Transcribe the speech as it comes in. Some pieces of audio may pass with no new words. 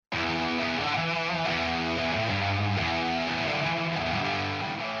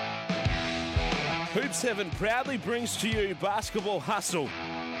Hoops Heaven proudly brings to you Basketball Hustle.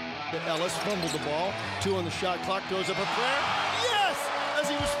 Ellis fumbled the ball. 2 on the shot clock. Goes up a prayer. Yes! As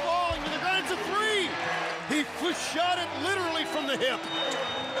he was falling to the ground, it's a 3. He shot it literally from the hip.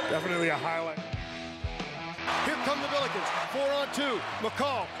 Definitely a highlight. Here come the Billikens. 4 on 2.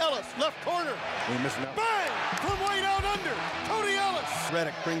 McCall. Ellis. Left corner. We missing out. Bang! From way down under. Cody Ellis.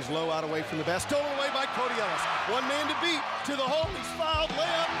 Reddick brings low out away from the best. Stolen away by Cody Ellis. One man to beat. To the hole. He's fouled.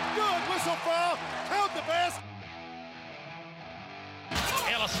 Layup. Good. Whistle foul. Count the basket.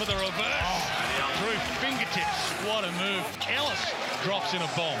 Ellis for the reverse. Through fingertips. What a move. Ellis drops in a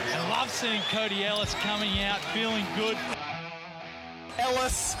bomb. I love seeing Cody Ellis coming out feeling good.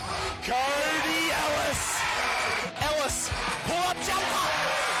 Ellis. Cody Ellis. Ellis. Pull-up jumper.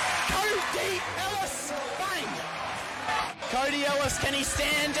 Cody Ellis. Bang. Cody Ellis, can he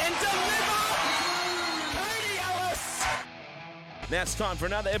stand and deliver? Cody Ellis. Now it's time for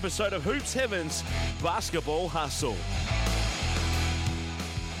another episode of Hoops Heaven's Basketball Hustle.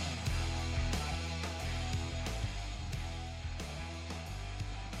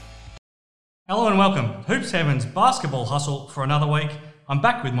 Hello and welcome. Hoops Heaven's Basketball Hustle for another week. I'm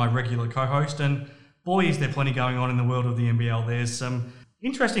back with my regular co-host, and boy, is there plenty going on in the world of the NBL. There's some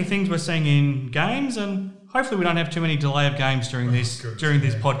interesting things we're seeing in games, and hopefully we don't have too many delay of games during this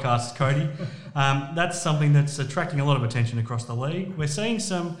podcast, Cody. That's something that's attracting a lot of attention across the league. We're seeing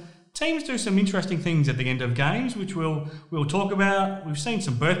some teams do some interesting things at the end of games, which we'll talk about. We've seen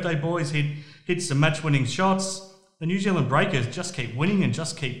some birthday boys hit some match-winning shots. The New Zealand Breakers just keep winning and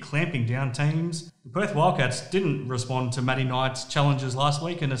just keep clamping down teams. The Perth Wildcats didn't respond to Matty Knight's challenges last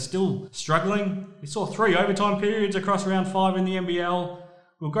week and are still struggling. We saw 3 overtime periods across round 5 in the NBL.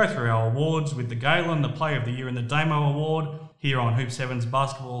 We'll go through our awards with the Galen, the Player of the Year and the Damo Award here on Hoops Heaven's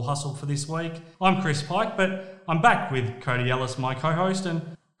Basketball Hustle for this week. I'm Chris Pike, but I'm back with Cody Ellis, my co-host,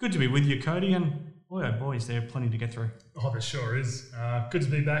 and good to be with you, Cody, and boy, oh boy, is there plenty to get through. Oh, there sure is. Good to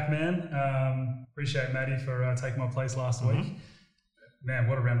be back, man. Appreciate Maddie for taking my place last week. Man,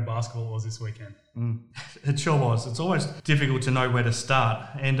 what a round of basketball it was this weekend. It sure was. It's almost difficult to know where to start.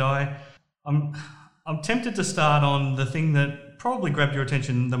 And I'm tempted to start on the thing that probably grabbed your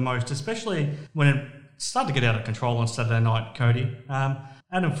attention the most, especially when it started to get out of control on Saturday night, Cody.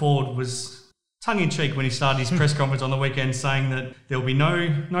 Adam Ford was tongue-in-cheek when he started his press conference on the weekend, saying that there'll be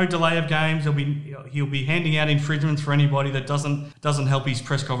no delay of games. He'll be handing out infringements for anybody that doesn't help his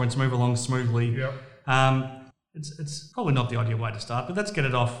press conference move along smoothly. Yep. It's probably not the ideal way to start, but let's get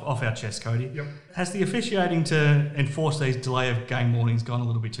it off our chest, Cody. Yep. Has the officiating to enforce these delay of game warnings gone a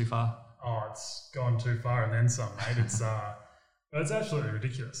little bit too far? Oh, it's gone too far and then some, mate. It's absolutely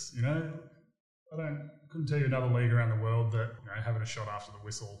ridiculous. You know, couldn't tell you another league around the world that, you know, having a shot after the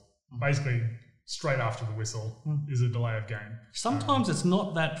whistle, basically straight after the whistle, is a delay of game. Sometimes it's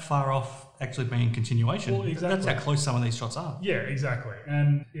not that far off actually being continuation. Well, exactly. That's how close some of these shots are. Yeah, exactly.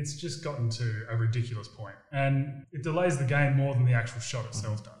 And it's just gotten to a ridiculous point. And it delays the game more than the actual shot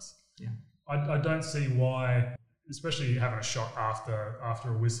itself does. Yeah. I don't see why, especially having a shot after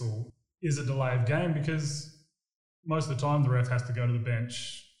a whistle, is a delay of game, because most of the time the ref has to go to the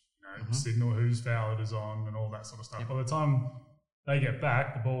bench, you know, signal whose foul it is on and all that sort of stuff. Yep. By the time they get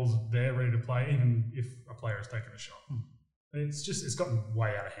back, the ball's there ready to play, even if a player has taken a shot. It's gotten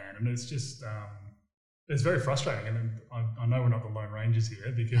way out of hand, and it's just it's very frustrating. And I know we're not the Lone Rangers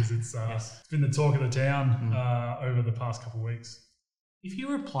here, because it's it's been the talk of the town over the past couple of weeks. If you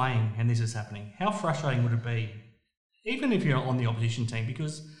were playing and this is happening, how frustrating would it be, even if you're on the opposition team?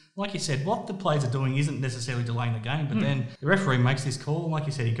 Because, like you said, what the players are doing isn't necessarily delaying the game, but then the referee makes this call, and like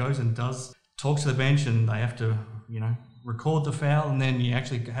you said, he goes and talks to the bench, and they have to, you know, record the foul, and then you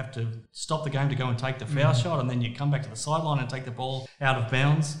actually have to stop the game to go and take the foul shot, and then you come back to the sideline and take the ball out of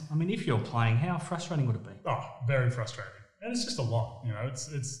bounds. I mean, if you're playing, how frustrating would it be? Oh, very frustrating. And it's just a lot, you know,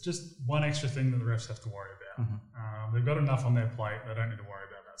 it's just one extra thing that the refs have to worry about. They've got enough on their plate, they don't need to worry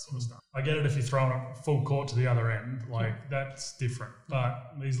about that sort of stuff. I get it if you're throwing it full court to the other end, like that's different.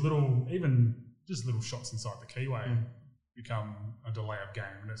 But these even just little shots inside the keyway become a delay of game,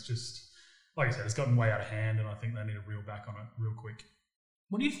 and it's just, like I said, it's gotten way out of hand, and I think they need to reel back on it real quick.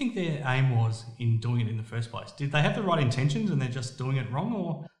 What do you think their aim was in doing it in the first place? Did they have the right intentions and they're just doing it wrong,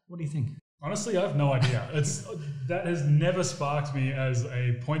 or what do you think? Honestly, I have no idea. That has never sparked me as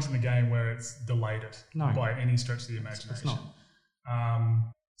a point in the game where it's delayed it by any stretch of the imagination. It's not.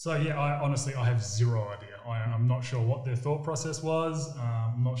 So yeah, I have zero idea. I'm not sure what their thought process was.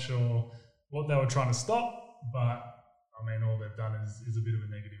 I'm not sure what they were trying to stop, but I mean, all they've done is a bit of a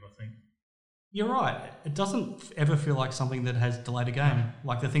negative, I think. You're right. It doesn't ever feel like something that has delayed a game,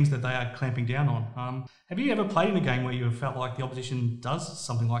 like the things that they are clamping down on. Have you ever played in a game where you have felt like the opposition does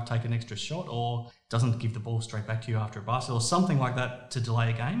something like take an extra shot or doesn't give the ball straight back to you after a basket or something like that to delay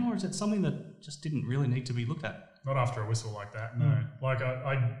a game? Or is it something that just didn't really need to be looked at? Not after a whistle like that, no. Like,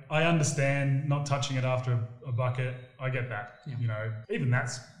 I understand not touching it after a bucket. I get that. Yeah. You know, even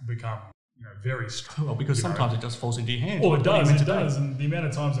that's become... very strong. Well, because sometimes it just falls into your hand. Well, it does. And the amount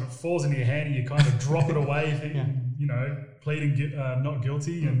of times that it falls into your hand and you kind of drop it away, thinking, pleading not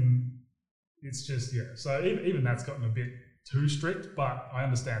guilty. And it's just, So even that's gotten a bit too strict, but I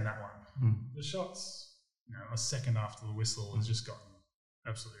understand that one. The shots, a second after the whistle has just gotten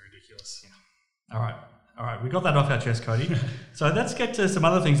absolutely ridiculous. Yeah. All right. We got that off our chest, Cody. So let's get to some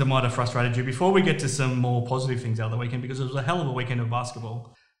other things that might have frustrated you before we get to some more positive things out of the weekend, because it was a hell of a weekend of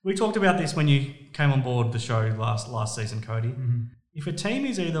basketball. We talked about this when you came on board the show last season, Cody. Mm-hmm. If a team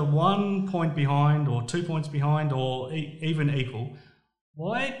is either 1 point behind or 2 points behind or even equal,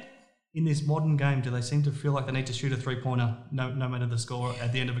 why in this modern game do they seem to feel like they need to shoot a three-pointer no matter the score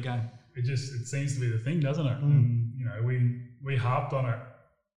at the end of a game? It seems to be the thing, doesn't it? And, we harped on it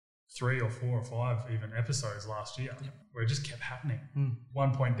 3 or 4 or 5 even episodes last year where it just kept happening.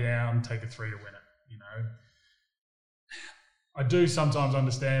 1 point down, take a three to win it, I do sometimes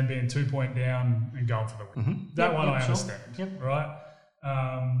understand being 2 point down and going for the win. Mm-hmm. That one I understand, right?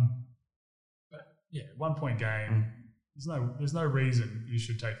 But 1 point game, there's no reason you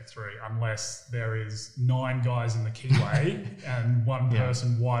should take a three unless there is 9 guys in the keyway and one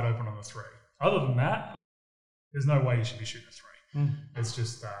person wide open on the three. Other than that, there's no way you should be shooting a three. It's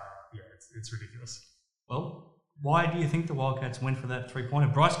just, it's ridiculous. Well, why do you think the Wildcats went for that three-pointer?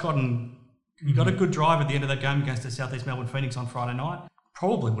 Bryce Cotton... He got a good drive at the end of that game against the Southeast Melbourne Phoenix on Friday night.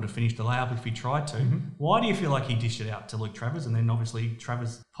 Probably would have finished the layup if he tried to. Mm-hmm. Why do you feel like he dished it out to Luke Travers and then obviously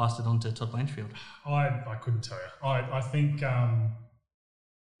Travers passed it on to Todd Blanchfield? I couldn't tell you. I think,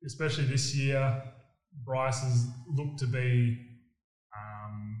 especially this year, Bryce has looked to be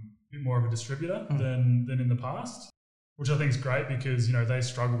a bit more of a distributor than in the past, which I think is great because, they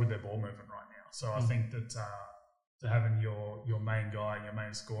struggle with their ball movement right now. So I think that to having your main guy, your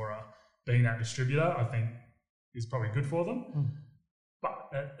main scorer, being that distributor, I think is probably good for them. But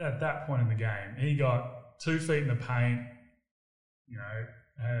at that point in the game, he got 2 feet in the paint,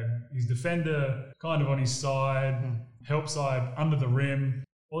 had his defender kind of on his side, help side under the rim.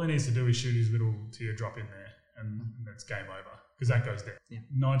 All he needs to do is shoot his little teardrop in there and that's game over because that goes down. Yeah.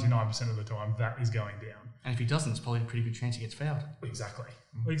 99% of the time, that is going down. And if he doesn't, it's probably a pretty good chance he gets fouled. Exactly.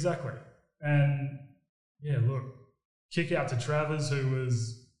 And, look, kick out to Travers, who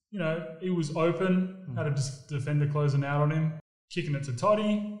was... he was open, had a defender closing out on him, kicking it to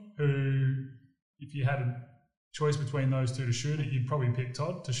Toddy, who, if you had a choice between those two to shoot it, you'd probably pick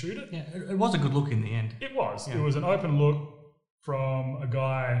Todd to shoot it. Yeah, it was a good look in the end. It was. Yeah. It was an open look from a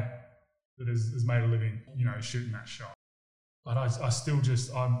guy that has made a living, shooting that shot. But I still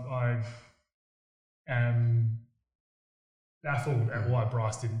just, I am baffled at why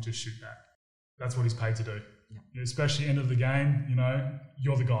Bryce didn't just shoot that. That's what he's paid to do. Yeah. Especially end of the game,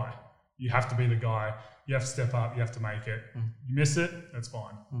 you're the guy. You have to be the guy. You have to step up. You have to make it. You miss it, that's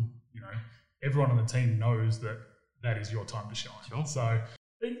fine. Everyone on the team knows that is your time to shine. Sure. So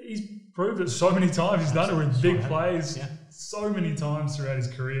he's proved it so many times. He's done it with big plays so many times throughout his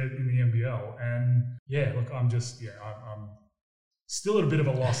career in the NBL. And I'm still at a bit of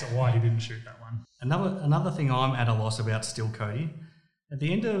a loss at why he didn't shoot that one. Another thing I'm at a loss about still, Cody, at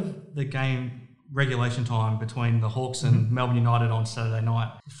the end of the game, regulation time between the Hawks and Melbourne United on Saturday night.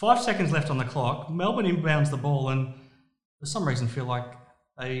 5 seconds left on the clock. Melbourne inbounds the ball and for some reason feel like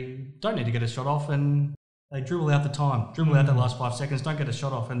they don't need to get a shot off and they dribble out the time, dribble out the last 5 seconds, don't get a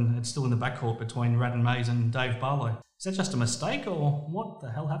shot off and it's still in the backcourt between Radden Mays and Dave Barlow. Is that just a mistake or what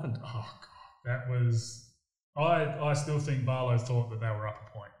the hell happened? Oh, God. That was... I still think Barlow thought that they were up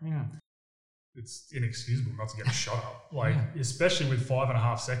a point. Yeah. It's inexcusable not to get a shot up, especially with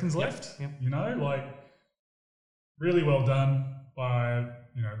 5.5 seconds left. Yep. Really well done by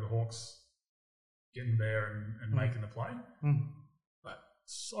the Hawks getting there and making the play. But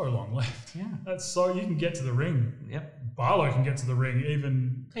so long left. Yeah, you can get to the ring. Yep. Barlow can get to the ring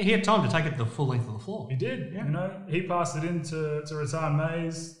even. He had time to take it the full length of the floor. He did. Yeah. He passed it in to Rattan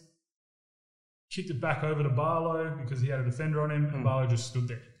Mays. Kicked it back over to Barlow because he had a defender on him and Barlow just stood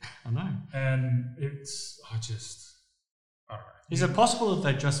there. I know. And I don't know. Is it possible that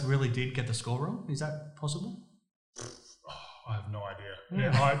they just really did get the score wrong? Is that possible? I have no idea.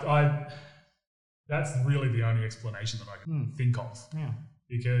 Yeah, that's really the only explanation that I can think of. Yeah.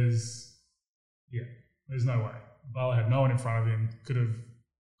 Because, there's no way. Barlow had no one in front of him, could have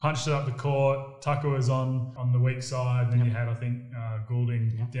punched it up the court. Tucker was on the weak side. And then you had, I think,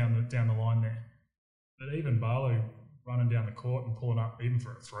 Goulding down the line there. But even Barlow running down the court and pulling up even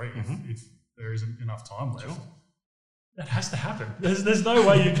for a three if there isn't enough time left. Sure. That has to happen. There's no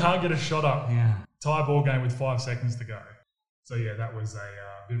way you can't get a shot up. Yeah. Tie ball game with 5 seconds to go. So, yeah, that was a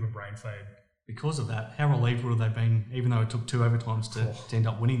bit of a brain fade. Because of that, how relieved would they have been, even though it took 2 overtimes to end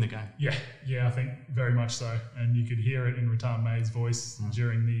up winning the game? Yeah, I think very much so. And you could hear it in Rattan May's voice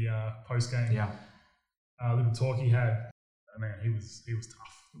during the post-game little talk he had. Man, he was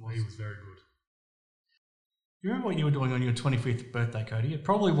tough. He was very good. You remember what you were doing on your 25th birthday, Cody? It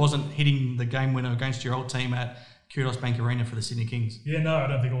probably wasn't hitting the game winner against your old team at Kudos Bank Arena for the Sydney Kings. Yeah, no, I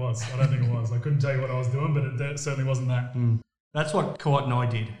don't think it was. I couldn't tell you what I was doing, but it certainly wasn't that. That's what Kawhi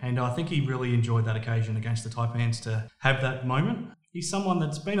did, and I think he really enjoyed that occasion against the Taipans to have that moment. He's someone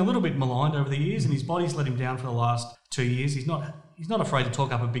that's been a little bit maligned over the years, and his body's let him down for the last 2 years. He's not afraid to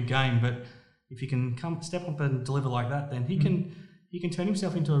talk up a big game, but if he can step up and deliver like that, then he can turn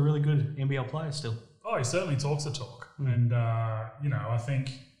himself into a really good NBL player still. Oh, he certainly talks the talk, and I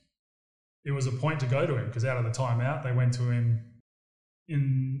think it was a point to go to him because out of the timeout they went to him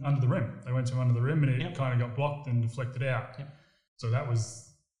under the rim. They went to him under the rim, and it kind of got blocked and deflected out. Yep. So that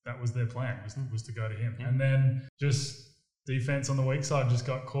was their plan was to go to him, and then just defense on the weak side just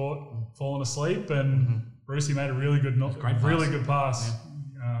got caught falling asleep, and Brucey made a really good pass,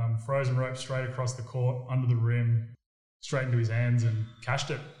 frozen rope straight across the court under the rim, straight into his hands and cashed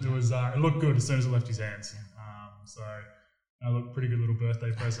it. It was it looked good as soon as it left his hands. So it looked pretty good little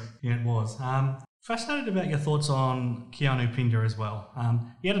birthday present. Yeah, it was. Fascinated about your thoughts on Keanu Pinder as well.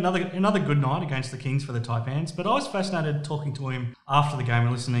 He had another good night against the Kings for the Taipans, but I was fascinated talking to him after the game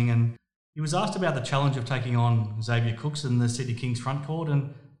and listening, and he was asked about the challenge of taking on Xavier Cooks in the Sydney Kings front court,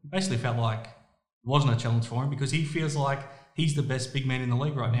 and basically felt like it wasn't a challenge for him because he feels like he's the best big man in the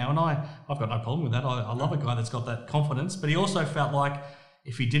league right now, and I've got no problem with that. I love a guy that's got that confidence, but he also felt like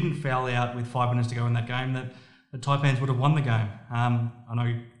if he didn't foul out with 5 minutes to go in that game, that the Taipans would have won the game. I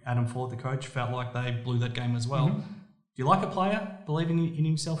know Adam Ford, the coach, felt like they blew that game as well. Do you like a player believing in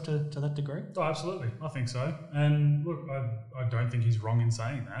himself to that degree? Oh, absolutely. I think so. And look, I don't think he's wrong in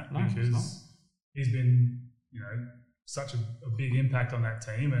saying that because he's been, such a big impact on that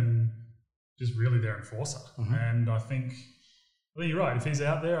team and just really their enforcer. And I think you're right. If he's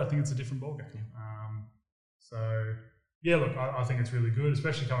out there, I think it's a different ballgame. I think it's really good,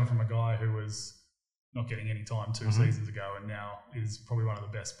 especially coming from a guy who was not getting any time 2 seasons ago and now is probably one of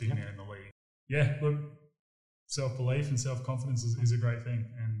the best big men in the league. Yeah, look, self-belief and self-confidence is a great thing.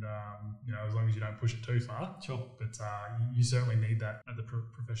 And, as long as you don't push it too far. Sure. But you certainly need that at the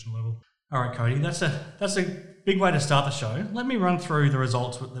professional level. All right, Cody, that's a big way to start the show. Let me run through the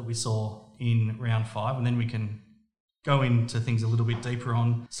results that we saw in round 5, and then we can go into things a little bit deeper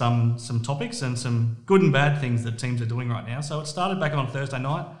on some topics and some good and bad things that teams are doing right now. So it started back on Thursday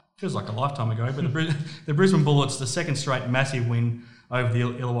night. Feels like a lifetime ago, but the Brisbane Bullets, the second straight massive win over the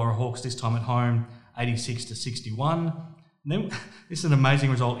Illawarra Hawks, this time at home, 86-61. And then this is an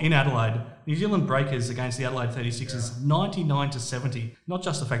amazing result in Adelaide. New Zealand Breakers against the Adelaide 36ers, 99-70. Not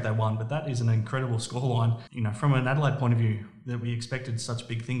just the fact they won, but that is an incredible scoreline. From an Adelaide point of view, that we expected such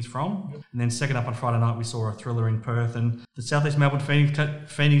big things from. And then second up on Friday night, we saw a thriller in Perth, and the South East Melbourne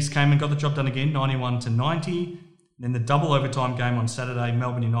Phoenix came and got the job done again, 91-90. Then the double overtime game on Saturday,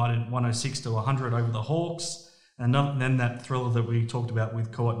 Melbourne United 106-100 over the Hawks. And then that thriller that we talked about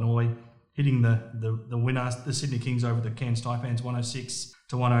with Kawhi hitting the winner, the Sydney Kings over the Cairns Taipans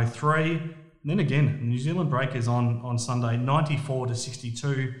 106-103. And then again, the New Zealand Breakers on Sunday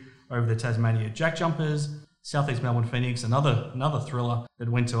 94-62 over the Tasmania Jack Jumpers. South East Melbourne Phoenix, another thriller that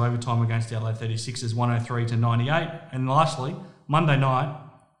went to overtime against the Adelaide 36ers 103-98. And lastly, Monday night,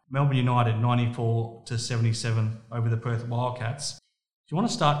 Melbourne United 94-77 over the Perth Wildcats. Do you want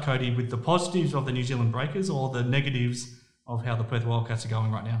to start, Cody, with the positives of the New Zealand Breakers or the negatives of how the Perth Wildcats are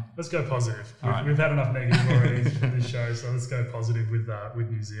going right now? Let's go positive. We've had enough negatives already in this show, so let's go positive with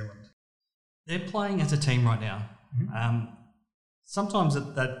New Zealand. They're playing as a team right now. Sometimes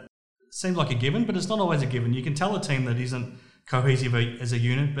that seems like a given, but it's not always a given. You can tell a team that isn't cohesive as a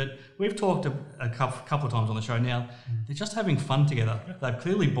unit, but we've talked a couple of times on the show now. They're just having fun together. They've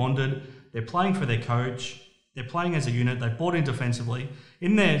clearly bonded. They're playing for their coach. They're playing as a unit. They've bought in defensively.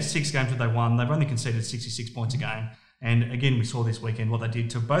 In their 6 games that they won, they've only conceded 66 points a game. And again, we saw this weekend what they did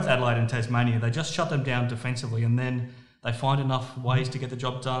to both Adelaide and Tasmania. They just shut them down defensively, and then they find enough ways to get the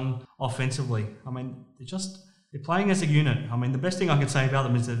job done offensively. I mean, they're playing as a unit. I mean, the best thing I can say about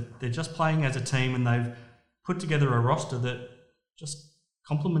them is that they're just playing as a team, and they've put together a roster that just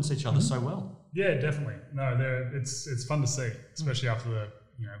complements each other so well. Yeah, definitely. No, it's fun to see, especially after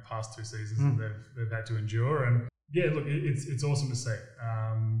past 2 seasons that they've had to endure. And yeah, look, it's awesome to see.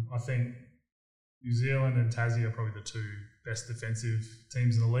 I think New Zealand and Tassie are probably the 2 best defensive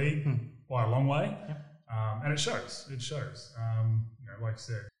teams in the league by a long way. Yep. And it shows. It shows. Like you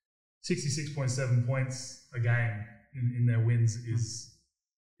said, 66.7 points a game in their wins is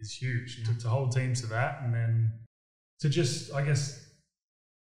huge. To hold teams to that, and then to just, I guess,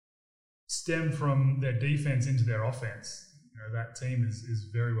 stem from their defense into their offense. That team is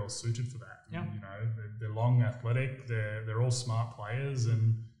very well suited for that. Yeah. They're long, athletic. They're all smart players,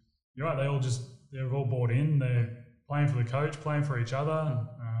 and you're right. They've all bought in. They're playing for the coach, playing for each other,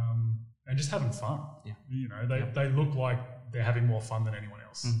 and just having fun. Yeah. They look like they're having more fun than anyone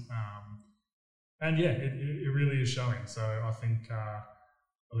else. And yeah, it really is showing. So I think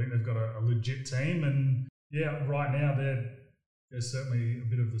they've got a legit team, and yeah, right now they're certainly a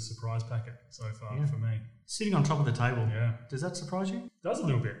bit of the surprise packet so far for me. Sitting on top of the table. Yeah. Does that surprise you? It does a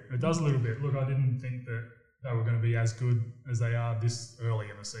little bit. Look, I didn't think that they were going to be as good as they are this early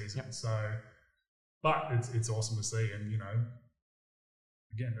in the season. Yep. So, but it's awesome to see, and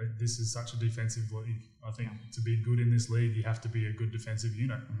again, this is such a defensive league. I think to be good in this league, you have to be a good defensive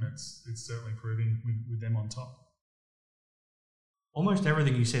unit, and it's certainly proving with them on top. Almost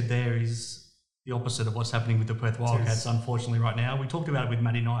everything you said there is the opposite of what's happening with the Perth Wildcats, unfortunately, right now. We talked about it with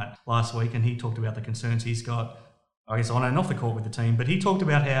Matty Knight last week, and he talked about the concerns he's got, I guess, on and off the court with the team. But he talked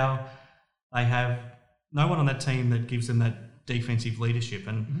about how they have no one on that team that gives them that defensive leadership,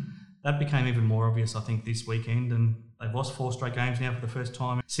 and that became even more obvious, I think, this weekend. And they've lost 4 straight games now for the first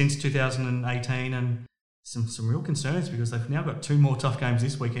time since 2018, and some real concerns because they've now got 2 more tough games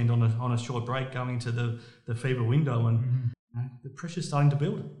this weekend on a short break going into the FIBA window, and the pressure's starting to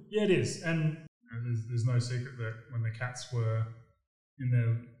build. Yeah, it is, and there's no secret that when the Cats were in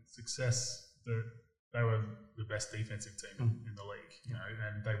their success, that they were the best defensive team in the league,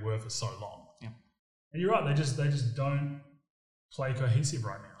 and they were for so long. Yeah. And you're right, they just don't play cohesive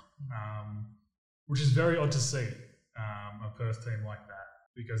right now, which is very odd to see a Perth team like that,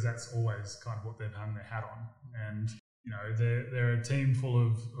 because that's always kind of what they've hung their hat on. And they're a team full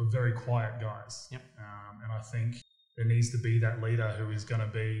of very quiet guys. Yep. And I think there needs to be that leader who is going to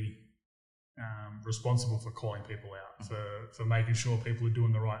be responsible for calling people out, for making sure people are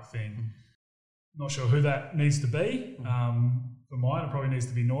doing the right thing. Not sure who that needs to be. For mine, it probably needs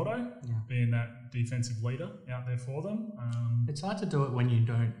to be Nordo, being that defensive leader out there for them. It's hard to do it when you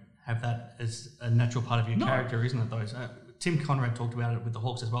don't have that as a natural part of your character, isn't it? Those Tim Conrad talked about it with the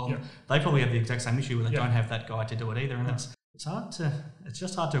Hawks as well. Yep. They probably have the exact same issue where they don't have that guy to do it either, and it's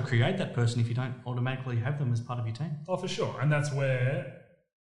just hard to create that person if you don't automatically have them as part of your team. Oh, for sure. And that's where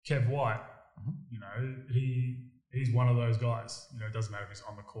Kev White, he's one of those guys. It doesn't matter if he's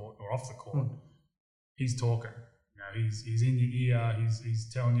on the court or off the court. He's talking. He's in your ear. He's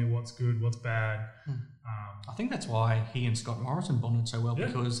telling you what's good, what's bad. I think that's why he and Scott Morrison bonded so well,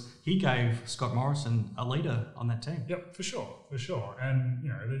 because he gave Scott Morrison a leader on that team. Yep, for sure. And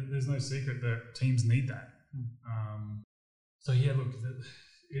there's no secret that teams need that. So yeah, look,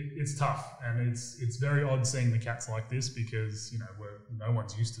 it's tough, and it's very odd seeing the Cats like this because no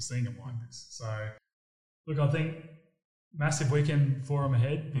one's used to seeing them like this. So look, I think massive weekend for them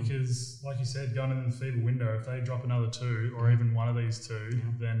ahead because, like you said, going into the FIBA window, if they drop another 2 or even one of these 2,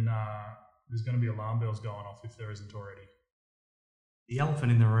 then there's going to be alarm bells going off if there isn't already. The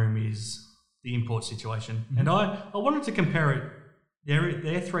elephant in the room is the import situation, and I wanted to compare it.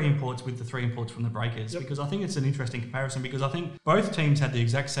 Their 3 imports with the 3 imports from the Breakers, because I think it's an interesting comparison, because I think both teams had the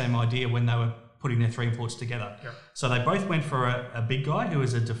exact same idea when they were putting their 3 imports together. Yep. So they both went for a big guy who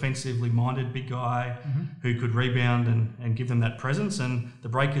was a defensively minded big guy who could rebound and give them that presence. And the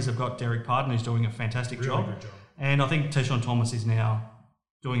Breakers have got Derek Pardon, who's doing a fantastic job. Good job. And I think Tayshaun Thomas is now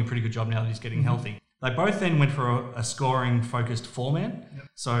doing a pretty good job now that he's getting healthy. They both then went for a scoring-focused 4-man. Yep.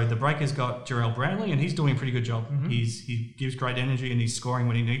 So the Breakers got Jarrell Brantley, and he's doing a pretty good job. He gives great energy, and he's scoring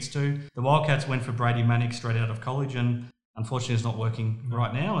when he needs to. The Wildcats went for Brady Manick straight out of college, and unfortunately it's not working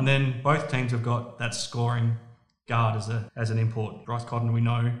right now. And then both teams have got that scoring guard as an import. Bryce Cotton, we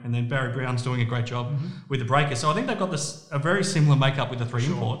know, and then Barry Brown's doing a great job with the Breakers. So I think they've got a very similar makeup with the 3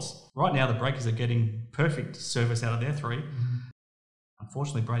 imports. Right now the Breakers are getting perfect service out of their 3.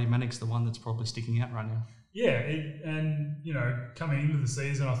 Unfortunately, Brady Manick's the one that's probably sticking out right now. Yeah, coming into the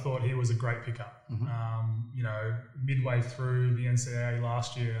season, I thought he was a great pickup. Midway through the NCAA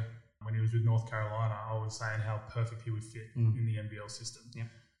last year, when he was with North Carolina, I was saying how perfect he would fit in the NBL system. Yeah.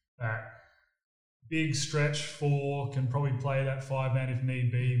 That big stretch 4, can probably play that 5-man if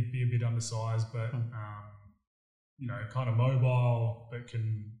need be a bit undersized, but kind of mobile, but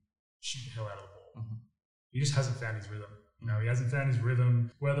can shoot the hell out of the ball. He just hasn't found his rhythm. You know, he hasn't found his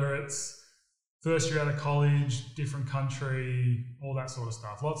rhythm, whether it's first year out of college, different country, all that sort of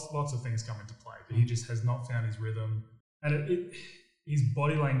stuff. Lots of things come into play, but he just has not found his rhythm. And his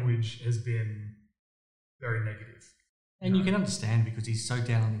body language has been very negative. And you can understand because he's so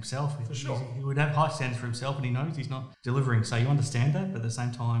down on himself. For sure. He would have high standards for himself and he knows he's not delivering. So you understand that, but at the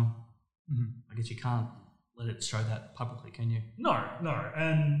same time, I guess you can't let it show that publicly, can you? No.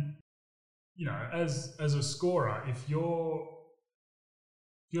 And, you know, as a scorer, if your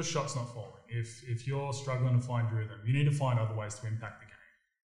shot's not falling, if you're struggling to find rhythm, you need to find other ways to impact the game,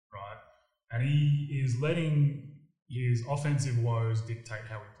 right? And he is letting his offensive woes dictate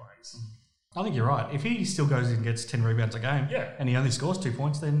how he plays. I think you're right. If he still goes and gets 10 rebounds a game and he only scores 2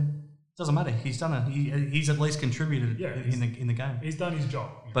 points, then it doesn't matter. He's done it. He's at least contributed in the game. He's done his job.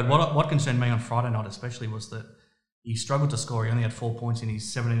 But what concerned me on Friday night especially was that he struggled to score. He only had 4 points in his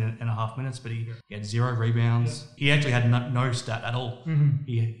 17.5 minutes, but he had 0 rebounds. Yeah. He actually had no stat at all.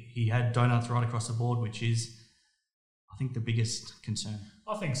 He had donuts right across the board, which is, I think, the biggest concern.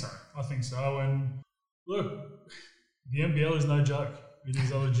 I think so. And look, the NBL is no joke. It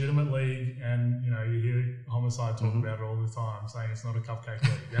is a legitimate league, and you know you hear Homicide talk about it all the time, saying it's not a cupcake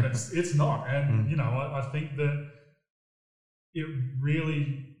league, and it's not. And you know, I think that it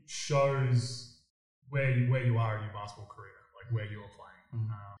really shows where you are in your basketball career, like where you're playing.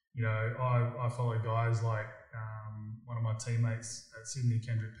 You know, I follow guys like one of my teammates at Sydney,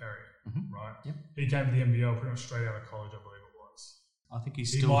 Kendrick Perry, right? Yep. He came to the NBL pretty much straight out of college, I believe it was. I think he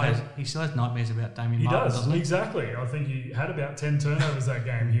still has nightmares about Damian Martin, doesn't he? Exactly. I think he had about 10 turnovers that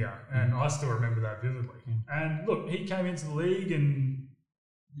game here, and I still remember that vividly. And look, he came into the league and,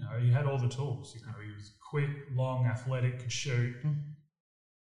 you know, he had all the tools. You know, he was quick, long, athletic, could shoot.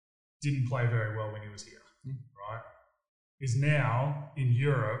 Didn't play very well when he was here, right? Is now in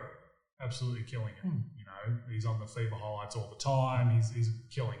Europe absolutely killing it. You know, he's on the FIBA highlights all the time. He's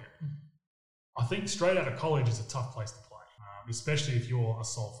killing it. I think straight out of college is a tough place to play. Especially if you're a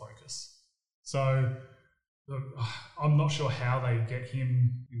sole focus. So look, I'm not sure how they get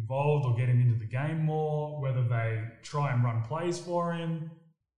him involved or get him into the game more, whether they try and run plays for him.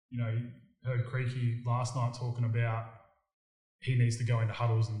 You know, you heard Creaky last night talking about he needs to go into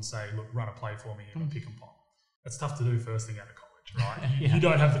huddles and say, look, run a play for me in a pick and pop. That's tough to do first thing out of college, right? You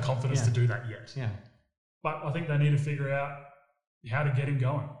don't have the confidence to do that yet. Yeah. But I think they need to figure out how to get him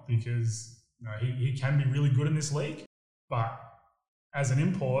going because you know, he can be really good in this league. But as an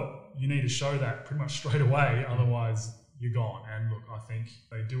import, you need to show that pretty much straight away, otherwise you're gone. And look, I think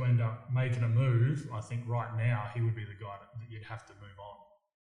they do end up making a move. I think right now he would be the guy that you'd have to move on.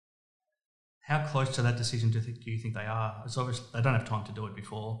 How close to that decision do you think they are? It's obvious they don't have time to do it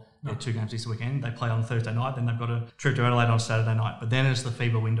before their 2 games this weekend. They play on Thursday night, then they've got a trip to Adelaide on Saturday night. But then it's the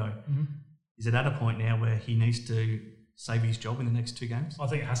FIBA window. Is it at a point now where he needs to save his job in the next 2 games? I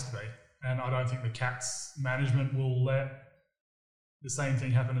think it has to be. And I don't think the Cats management will let the same thing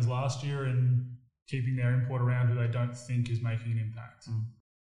happen as last year in keeping their import around who they don't think is making an impact.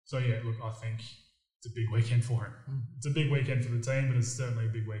 So, yeah, look, I think it's a big weekend for him. It's a big weekend for the team, but it's certainly a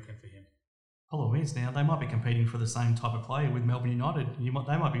big weekend for him. Problem is now they might be competing for the same type of player with Melbourne United. They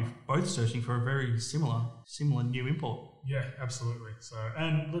might be both searching for a very similar new import. Yeah, absolutely. So,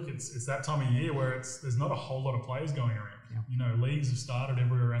 and look, it's that time of year where there's not a whole lot of players going around. Yeah. You know, leagues have started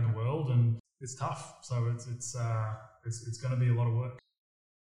everywhere around the world, and it's tough. So it's going to be a lot of work.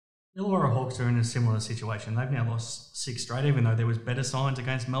 Illawarra Hawks are in a similar situation. They've now lost 6 straight, even though there was better signs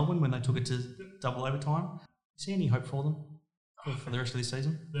against Melbourne when they took it to double overtime. Is there any hope for them for the rest of this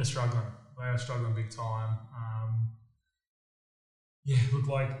season? They're struggling. They are struggling big time. Look,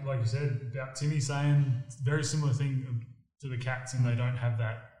 like you said about Timmy saying, very similar thing to the Cats, and they don't have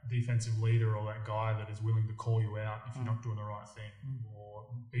that defensive leader or that guy that is willing to call you out if you're not doing the right thing or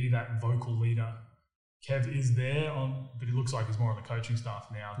be that vocal leader. Kev is there, but he looks like he's more on the coaching staff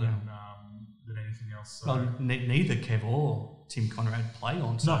now than anything else. So. Well, neither Kev or Tim Conrad play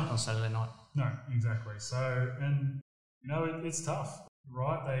on Saturday night. No, exactly. So, and, you know, it's tough,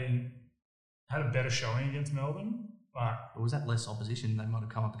 right? They had a better showing against Melbourne, but was that less opposition they might have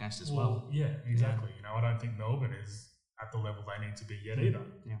come up against as well? Yeah, exactly. You know, I don't think Melbourne is at the level they need to be yet either.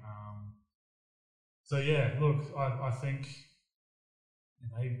 Yeah. So, yeah, look, I think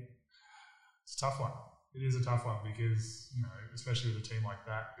it's a tough one. It is a tough one because, you know, especially with a team like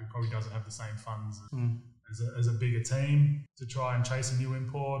that who probably doesn't have the same funds as a bigger team to try and chase a new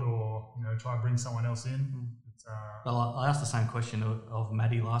import or, you know, try and bring someone else in. Well, I asked the same question of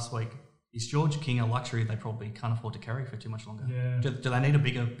Maddie last week. Is George King a luxury they probably can't afford to carry for too much longer? Yeah. Do they need a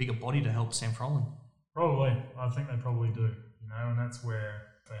bigger body to help Sam Froling? Probably. I think they probably do. You know, and that's where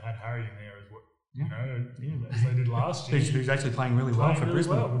if they had Harry in there as they did last year. Who's actually playing really well for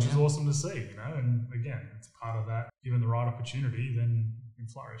Brisbane. Which is awesome to see, And again, it's part of that. Given the right opportunity, then he can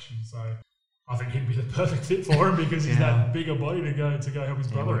flourish. And so I think he'd be the perfect fit for him because he's that bigger body to go help his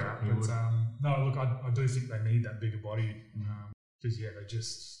brother out. But no, look, I do think they need that bigger body because they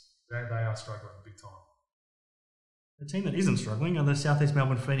are struggling big time. The team that isn't struggling are the Southeast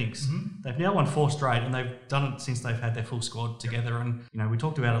Melbourne Phoenix. Mm-hmm. They've now won 4 straight, and they've done it since they've had their full squad together. And we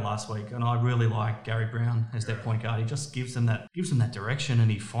talked about it last week, and I really like Gary Brown as their point guard. He just gives them that direction, and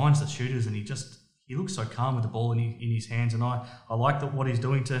he finds the shooters, and he looks so calm with the ball in his hands. And I like what he's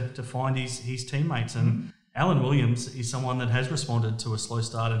doing to find his teammates. And Alan Williams is someone that has responded to a slow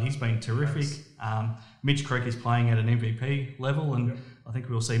start, and he's been terrific. Mitch Creek is playing at an MVP level, and I think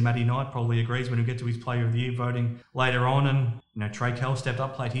we'll see Matty Knight probably agrees when we get to his Player of the Year voting later on. And Trey Kell stepped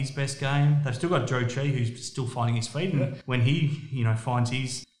up, played his best game. They've still got Joe Chi, who's still finding his feet, and when he finds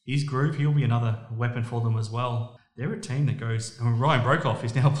his groove, he'll be another weapon for them as well. They're a team that goes. Ryan Brokoff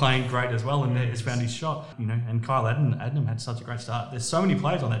is now playing great as well, and has found his shot. And Kyle Adnam had such a great start. There's so many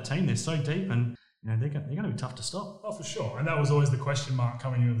players on that team. They're so deep, and they're going to be tough to stop. Oh, for sure. And that was always the question mark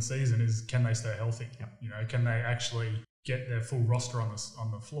coming into the season: is can they stay healthy? Yep. Can they actually get their full roster on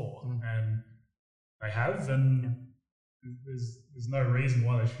the floor? And they have, and there's no reason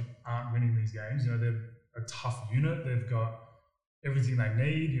why they aren't winning these games. They're a tough unit. They've got everything they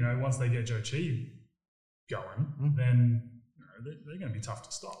need. Once they get Joe Chi going, then they're going to be tough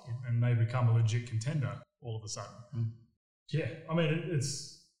to stop, and they become a legit contender all of a sudden. Yeah, I mean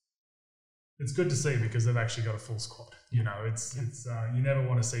it's good to see because they've actually got a full squad. It's you never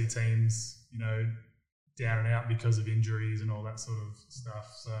want to see teams down and out because of injuries and all that sort of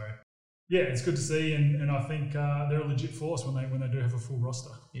stuff. So yeah, it's good to see, and I think they're a legit force when they do have a full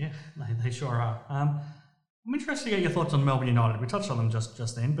roster. Yeah, they sure are. I'm interested to get your thoughts on Melbourne United. We touched on them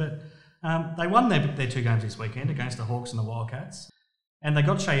just then, but they won their 2 games this weekend against the Hawks and the Wildcats. And they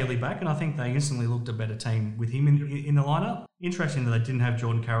got Shea Ely back, and I think they instantly looked a better team with him in the lineup. Interesting that they didn't have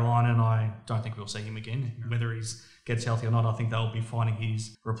Jordan Caroline, and I don't think we'll see him again. Whether he gets healthy or not, I think they'll be finding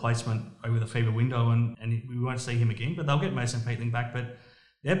his replacement over the fever window, and we won't see him again. But they'll get Mason Peatling back. But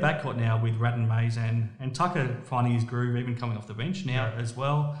their backcourt now with Radden Mays and Tucker finding his groove, even coming off the bench now as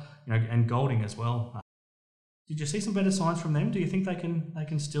well, and Golding as well. Did you see some better signs from them? Do you think they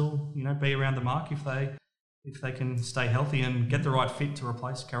can still be around the mark if they can stay healthy and get the right fit to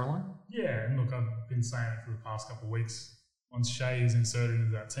replace Caroline? Yeah, and look, I've been saying it for the past couple of weeks. Once Shea is inserted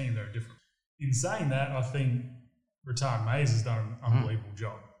into that team, they're different. In saying that, I think Rattan Mays has done an unbelievable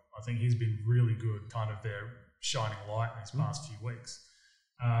job. I think he's been really good, kind of their shining light in these past few weeks.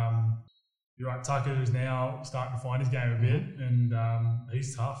 You're right, Tucker is now starting to find his game a bit, and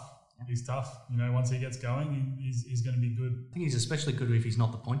he's tough. He's tough. Once he gets going, he's going to be good. I think he's especially good if he's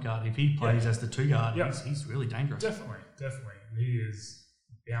not the point guard. If he plays as the 2 guard, he's really dangerous. Definitely. He is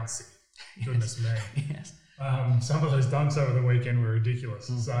bouncy. Goodness me. Yes. Some of those dunks over the weekend were ridiculous.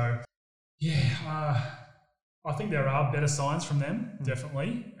 So, I think there are better signs from them,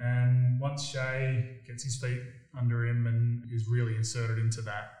 definitely. And once Shea gets his feet under him and is really inserted into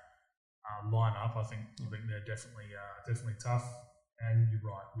that lineup, I think they're definitely tough. And you're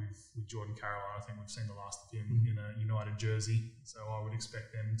right, with Jordan Caroline, I think we've seen the last of him in a United jersey. So I would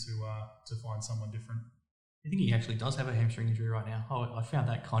expect them to find someone different. I think he actually does have a hamstring injury right now. I found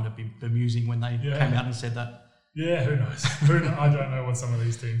that kind of bemusing when they came out and said that. Yeah, who knows? I don't know what some of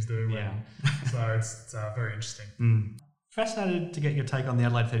these teams do. So it's very interesting. Fascinated to get your take on the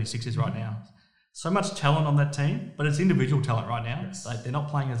Adelaide 36ers right now. So much talent on that team, but it's individual talent right now. Yes. They're not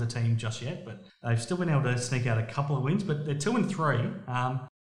playing as a team just yet, but they've still been able to sneak out a couple of wins, but they're 2-3.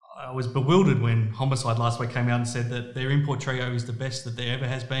 I was bewildered when Homicide last week came out and said that their import trio is the best that there ever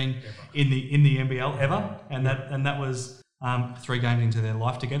has been in the NBL ever, and that was 3 games into their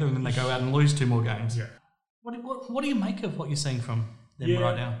life together, and then they go out and lose 2 more games. Yeah. What do you make of what you're seeing from them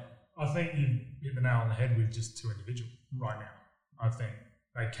right now? I think you hit the nail on the head with just 2 individuals right now. I think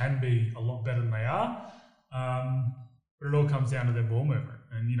they can be a lot better than they are, but it all comes down to their ball movement.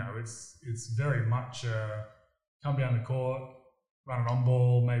 And, it's very much come down the court, run an on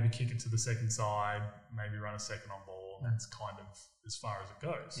ball, maybe kick it to the second side, maybe run a second on ball, and that's kind of as far as it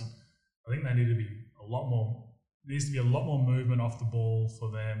goes. Yeah. I think they need to be needs to be a lot more movement off the ball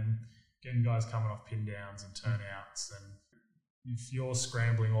for them, getting guys coming off pin downs and turnouts. And if you're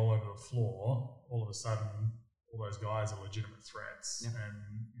scrambling all over the floor, all of a sudden all those guys are legitimate threats. Yeah.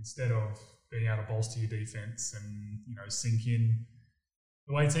 And instead of being able to bolster your defense and, sink in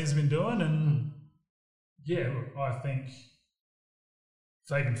the way teams have been doing. And look, I think if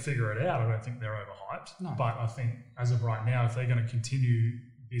they can figure it out, I don't think they're overhyped. No. But I think as of right now, if they're going to continue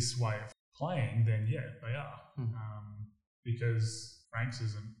this way of playing, then yeah, they are. Because Franks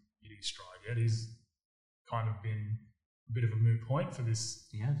isn't in his stride yet. He's kind of been a bit of a moot point for this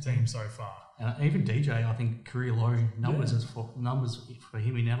team so far. Even DJ, I think career low numbers for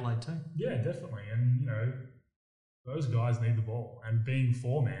him in Adelaide too. Yeah, definitely. And those guys need the ball. And being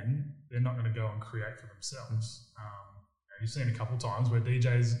 4 men, they're not going to go and create for themselves. You've seen a couple of times where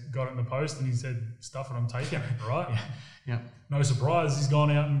DJ's got it in the post and he said, "Stuff it, I'm taking it," right? Yeah. No surprise, he's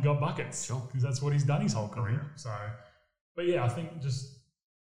gone out and got buckets. Sure. Because that's what he's done his whole career. So, but yeah, I think just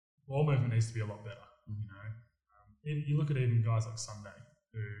ball movement needs to be a lot better. You look at even guys like Sunday,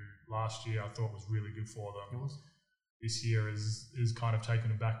 who last year I thought was really good for them. This year is kind of taken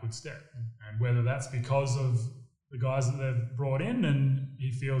a backward step. And whether that's because of the guys that they've brought in and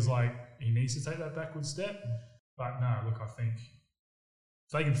he feels like he needs to take that backward step. But no, look, I think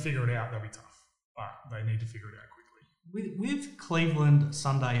if they can figure it out, they'll be tough. But they need to figure it out quickly. With Cleveland,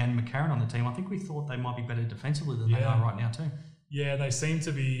 Sunday and McCarron on the team, I think we thought they might be better defensively than they are right now too. Yeah, they seem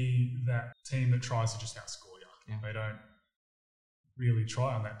to be that team that tries to just outscore you. Yeah. They don't really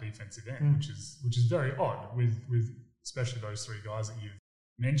try on that defensive end, which is very odd with especially those 3 guys that you've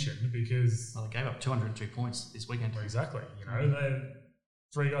mentioned, because they gave up 202 points this weekend. Well, exactly. They're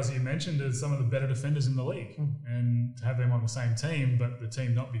 3 guys that you mentioned are some of the better defenders in the league, and to have them on the same team, but the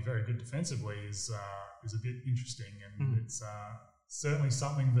team not be very good defensively is a bit interesting, and it's certainly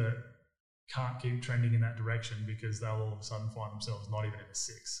something that can't keep trending in that direction, because they'll all of a sudden find themselves not even in the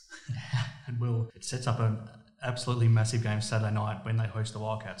 6. It sets up an absolutely massive game Saturday night when they host the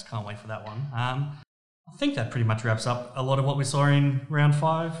Wildcats. Can't wait for that one. I think that pretty much wraps up a lot of what we saw in round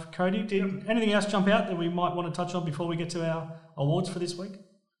 5. Cody, did anything else jump out that we might want to touch on before we get to our awards for this week?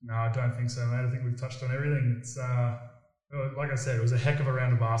 No, I don't think so, mate. I think we've touched on everything. It's like I said, it was a heck of a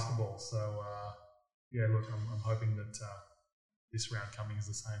round of basketball. So look, I'm hoping that this round coming is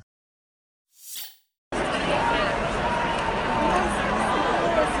the same.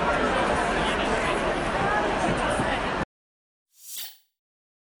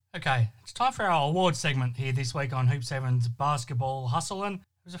 Okay, it's time for our awards segment here this week on Hoop 7's Basketball Hustle. And it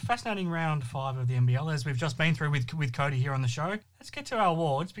was a fascinating round 5 of the NBL, as we've just been through with Cody here on the show. Let's get to our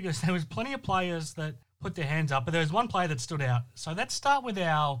awards, because there was plenty of players that put their hands up, but there was one player that stood out. So let's start with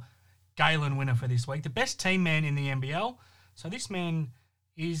our Galen winner for this week, the best team man in the NBL. So this man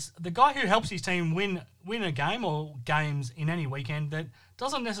is the guy who helps his team win a game or games in any weekend, that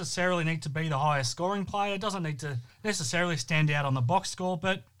doesn't necessarily need to be the highest scoring player, doesn't need to necessarily stand out on the box score,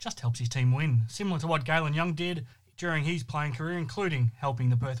 but just helps his team win. Similar to what Galen Young did during his playing career, including helping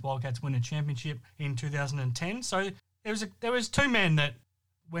the Perth Wildcats win a championship in 2010. So there was 2 men that,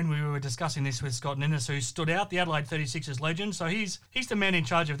 when we were discussing this with Scott Ninnis, who stood out, the Adelaide 36ers legend. So he's the man in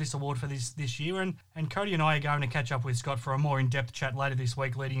charge of this award for this year. And Cody and I are going to catch up with Scott for a more in-depth chat later this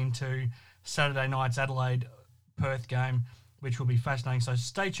week, leading into Saturday night's Adelaide-Perth game, which will be fascinating. So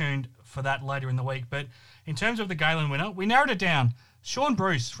stay tuned for that later in the week. But in terms of the Galen winner, we narrowed it down. Shaun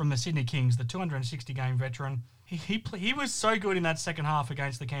Bruce from the Sydney Kings, the 260-game veteran. He was so good in that second half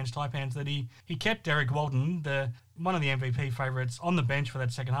against the Cairns Taipans that he kept Derek Walton, one of the MVP favourites, on the bench for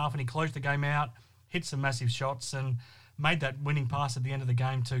that second half, and he closed the game out, hit some massive shots, and made that winning pass at the end of the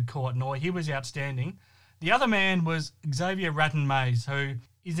game to Courtney. He was outstanding. The other man was Xavier Ratton-Mays, who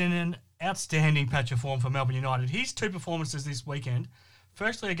is in an outstanding patch of form for Melbourne United. His 2 performances this weekend,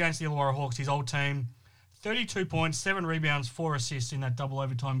 firstly against the Illawarra Hawks, his old team, 32 points, 7 rebounds, 4 assists in that double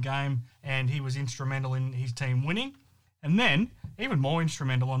overtime game, and he was instrumental in his team winning. And then, even more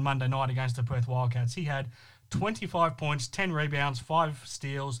instrumental on Monday night against the Perth Wildcats, he had 25 points, 10 rebounds, 5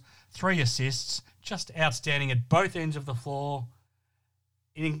 steals, 3 assists, just outstanding at both ends of the floor.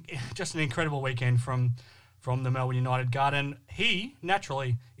 Just an incredible weekend from the Melbourne United guard, and he,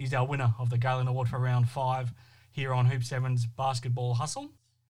 naturally, is our winner of the Galen Award for round 5 here on Hoop 7's Basketball Hustle.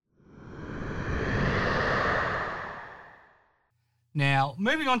 Now,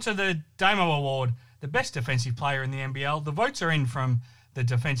 moving on to the Damo Award, the best defensive player in the NBL. The votes are in from the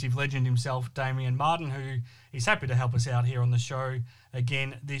defensive legend himself, Damian Martin, who is happy to help us out here on the show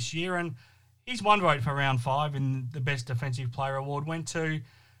again this year. And his 1 vote for round 5 in the best defensive player award went to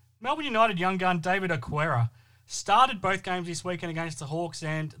Melbourne United young gun David Okwara. Started both games this weekend against the Hawks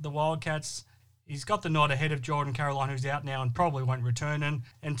and the Wildcats. He's got the nod ahead of Jordan Caroline, who's out now and probably won't return. And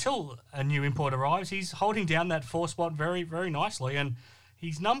until a new import arrives, he's holding down that 4 spot very, very nicely. And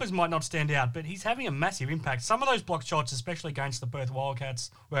his numbers might not stand out, but he's having a massive impact. Some of those blocked shots, especially against the Perth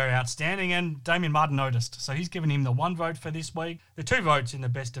Wildcats, were outstanding, and Damian Martin noticed. So he's given him the 1 vote for this week. The 2 votes in the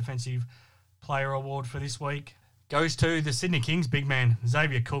best defensive player award for this week goes to the Sydney Kings big man,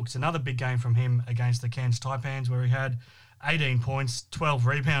 Xavier Cooks. Another big game from him against the Cairns Taipans, where he had 18 points, 12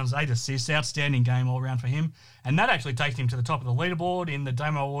 rebounds, 8 assists. Outstanding game all around for him. And that actually takes him to the top of the leaderboard in the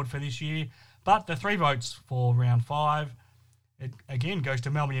Damo Award for this year. But the 3 votes for round 5, it again goes to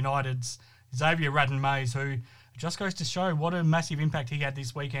Melbourne United's Xavier Radden-Mays, who just goes to show what a massive impact he had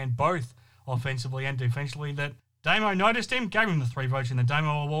this weekend, both offensively and defensively, that Damo noticed him, gave him the 3 votes in the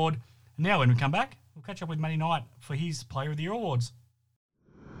Damo Award. And now when we come back, we'll catch up with Matty Knight for his Player of the Year awards.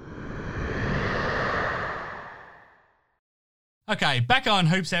 Okay, back on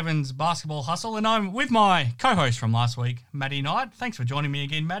Hoops Heaven's Basketball Hustle, and I'm with my co-host from last week, Matty Knight. Thanks for joining me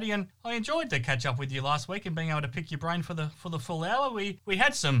again, Matty, and I enjoyed the catch-up with you last week and being able to pick your brain for the full hour. We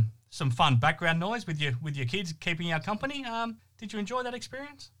had some fun background noise with your kids keeping our company. Did you enjoy that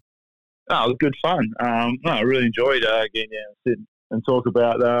experience? Oh, it was good fun. I really enjoyed getting down and sit and talk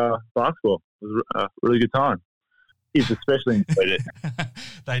about basketball. It was a really good time. Kids especially enjoyed it.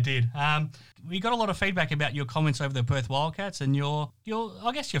 They did. We got a lot of feedback about your comments over the Perth Wildcats and your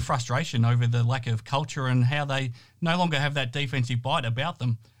I guess your frustration over the lack of culture and how they no longer have that defensive bite about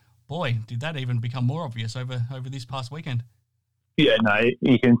them. Boy, did that even become more obvious over this past weekend. Yeah, no,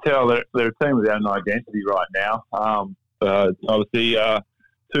 you can tell they're a team without an identity right now. Obviously,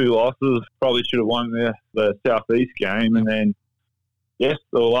 2 losses, probably should have won the Southeast game, and then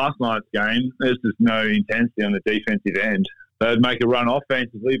last night's game, there's just no intensity on the defensive end. They'd make a run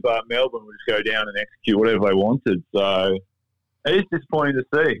offensively, but Melbourne would just go down and execute whatever they wanted. So it is disappointing to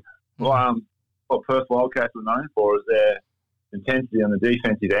see. What Perth Wildcats were known for is their intensity on the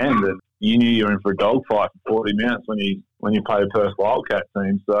defensive end, and you knew you were in for a dogfight for 40 minutes when you play a Perth Wildcat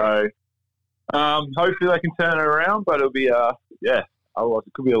team. So hopefully they can turn it around, but it'll be otherwise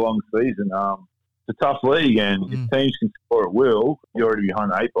it could be a long season. It's a tough league, and if teams can score at will, you're already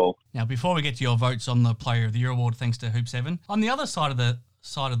behind the 8 ball. Now, before we get to your votes on the Player of the Year award, thanks to Hoops Heaven, on the other side of the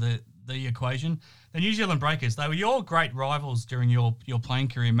equation, the New Zealand Breakers, they were your great rivals during your playing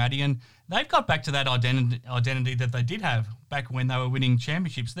career, Matty, and they've got back to that identity that they did have back when they were winning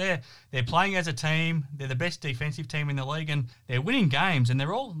championships. They're playing as a team. They're the best defensive team in the league, and they're winning games, and they've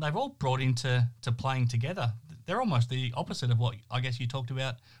all brought into playing together. They're almost the opposite of what I guess you talked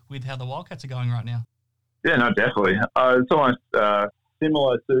about with how the Wildcats are going right now. Yeah, no, definitely. It's almost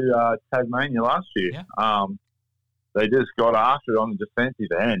similar to Tasmania last year. Yeah. They just got after it on the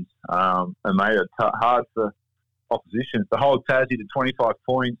defensive end and made it hard for opposition. The whole Tassie to 25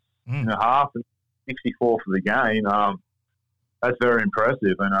 points in a half and 64 for the game. That's very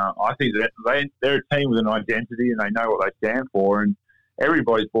impressive. And I think that they're a team with an identity and they know what they stand for, and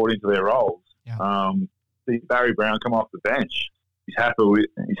everybody's bought into their roles. Yeah. See Barry Brown come off the bench. He's happy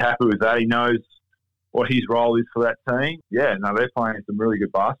with that. He knows what his role is for that team. Yeah, no, they're playing some really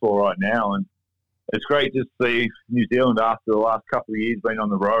good basketball right now, and it's great to see New Zealand after the last couple of years being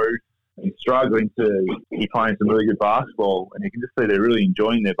on the road and struggling to be playing some really good basketball, and you can just see they're really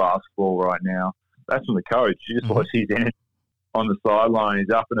enjoying their basketball right now. That's from the coach. You just watch his energy on the sideline.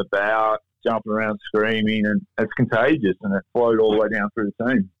 He's up and about, jumping around, screaming, and it's contagious, and it flowed all the way down through the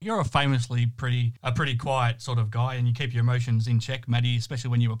team. You're a famously pretty quiet sort of guy, and you keep your emotions in check, Matty, especially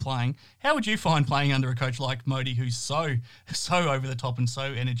when you were playing. How would you find playing under a coach like Modi, who's so over the top and so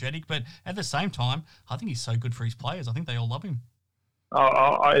energetic, but at the same time, I think he's so good for his players. I think they all love him.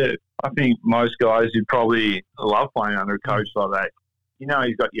 I think most guys would probably love playing under a coach like that. You know,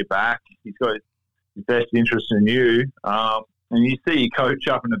 he's got your back. He's got his best interest in you, and you see your coach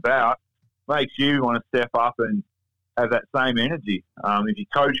up and about, makes you want to step up and have that same energy. If your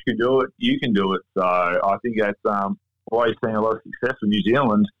coach can do it, you can do it. So I think that's why he's seen a lot of success with New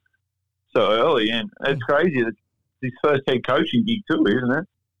Zealand so early. And it's crazy. It's his first head coaching gig too, isn't it?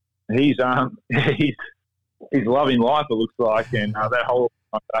 He's loving life, it looks like, and that whole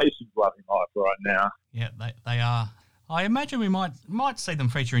organization's loving life right now. Yeah, they are. I imagine we might see them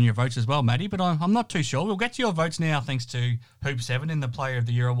feature in your votes as well, Matty, but I'm not too sure. We'll get to your votes now thanks to Hoops 7 in the Player of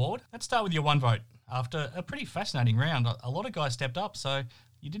the Year award. Let's start with your one vote. After a pretty fascinating round, a lot of guys stepped up, so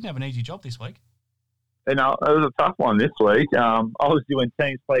you didn't have an easy job this week. You know, it was a tough one this week. Obviously, when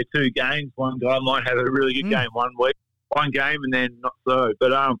teams play 2 games, one guy might have a really good game one game, and then not so.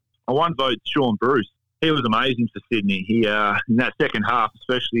 But I one vote Sean Bruce. He was amazing for Sydney. He in that second half,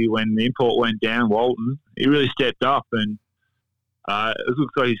 especially when the import went down, Walton, he really stepped up, and it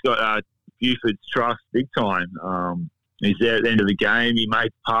looks like he's got Buford's trust big time. He's there at the end of the game. He made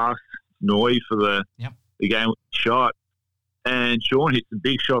pass Noy for the game shot, and Sean hit some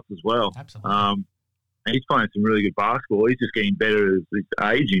big shots as well. Absolutely. He's playing some really good basketball. He's just getting better as he's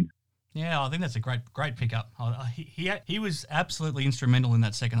aging. Yeah, I think that's a great pickup. He was absolutely instrumental in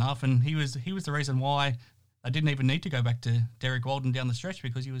that second half, and he was the reason why I didn't even need to go back to Derek Walton down the stretch,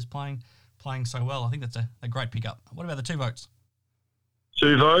 because he was playing playing so well. I think that's a great pickup. What about the 2 votes?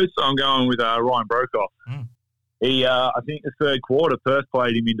 2 votes. I'm going with Ryan Brokoff. He, I think the third quarter, Perth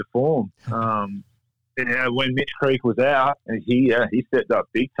played him into form. When Mitch Creek was out, he stepped up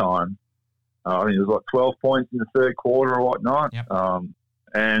big time. I think it was like 12 points in the third quarter or whatnot. Yep.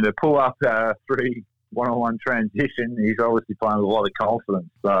 And to pull up 3 one-on-one transition, he's obviously playing with a lot of confidence.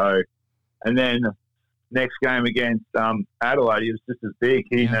 So, and then next game against Adelaide, he was just as big.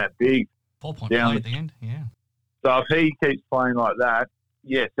 He's that big. 4-point play at the end, yeah. So if he keeps playing like that,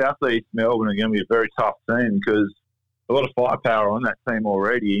 South East Melbourne are going to be a very tough team because a lot of firepower on that team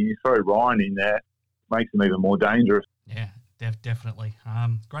already, and you throw Ryan in there, makes them even more dangerous. Yeah, definitely.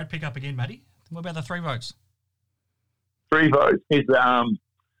 Great pickup again, Matty. What about the 3 votes? 3 votes is the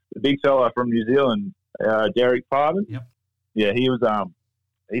big fella from New Zealand, Derek Pardon. Yep. Yeah, he was.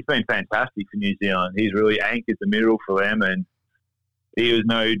 He's been fantastic for New Zealand. He's really anchored the middle for them, and he was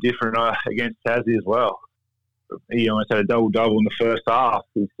no different against Tassie as well. He almost had a double-double in the first half.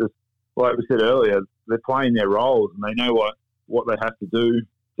 It's just, like we said earlier, they're playing their roles and they know what they have to do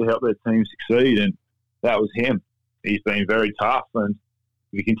to help their team succeed, and that was him. He's been very tough, and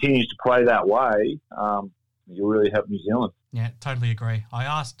if he continues to play that way, he'll really help New Zealand. Yeah, totally agree. I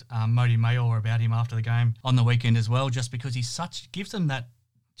asked Mody Mayor about him after the game on the weekend as well, just because he gives them that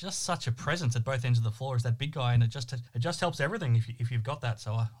just such a presence at both ends of the floor as that big guy, and it just helps everything if you've got that.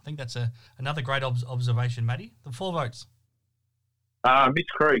 So I think that's another great observation, Matty. The 4 votes. Mitch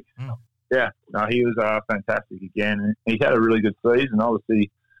Creek. Yeah, no, he was fantastic again. He's had a really good season.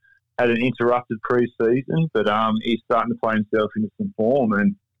 Obviously, had an interrupted pre-season, but he's starting to play himself into some form.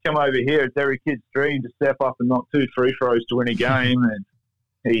 And come over here, it's every kid's dream to step up and knock 2 free throws to win a game, and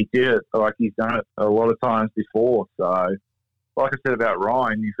he did it like he's done it a lot of times before. So, like I said about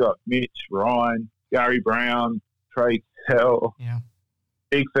Ryan, you've got Mitch, Ryan, Gary Brown, Trey Tell,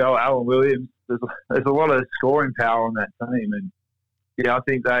 big fella, Alan Williams. There's a lot of scoring power on that team, and I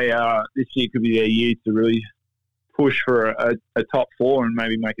think they this year could be their year to really push for a top 4 and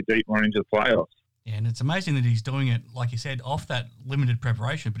maybe make a deep run into the playoffs. Yeah, and it's amazing that he's doing it, like you said, off that limited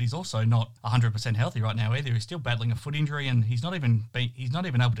preparation, but he's also not 100% healthy right now either. He's still battling a foot injury, and he's not even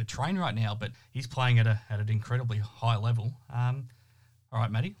able to train right now, but he's playing at an incredibly high level. All right,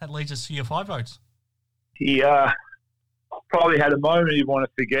 Matty, that leads us to your 5 votes. He probably had a moment he'd want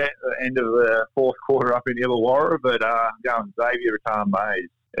to forget at the end of the fourth quarter up in Illawarra, but going Xavier Rattan-Mays.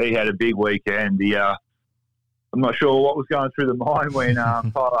 He had a big weekend. I'm not sure what was going through the mind when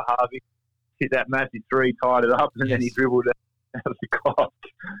Tyler Harvey hit that massive 3, tied it up, and then he dribbled out of the clock.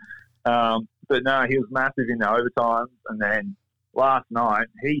 But no, he was massive in the overtimes. And then last night,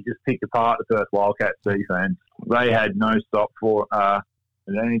 he just picked apart the Perth Wildcats defense. They had no stop for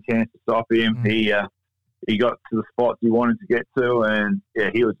any chance to stop him. He got to the spots he wanted to get to, and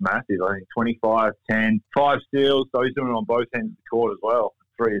he was massive. I think 25, 10, 5 steals. So he's doing it on both ends of the court as well.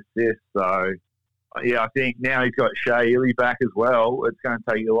 3 assists. So I think now he's got Shea Ili back as well. It's going to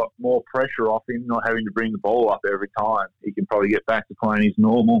take a lot more pressure off him, not having to bring the ball up every time. He can probably get back to playing his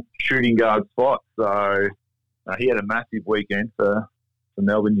normal shooting guard spot. So he had a massive weekend for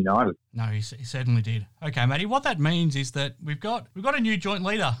Melbourne United. No, he certainly did. Okay, Matty, what that means is that we've got a new joint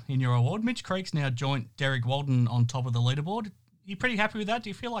leader in your award. Mitch Creek's now joint Derek Walden on top of the leaderboard. Are you pretty happy with that? Do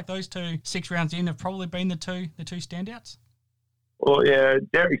you feel like those 2 6 rounds in have probably been the two standouts? Well, yeah,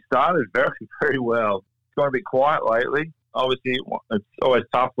 Derek started very, very well. It's gone a bit quiet lately. Obviously, it's always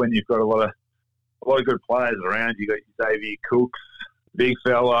tough when you've got a lot of good players around. You've got Xavier Cooks, big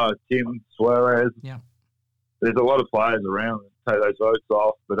fella, Tim Suarez. Yeah. There's a lot of players around that take those votes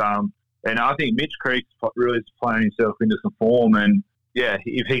off. But and I think Mitch Creek's really playing himself into some form. And,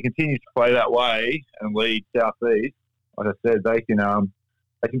 if he continues to play that way and lead South East, like I said, they can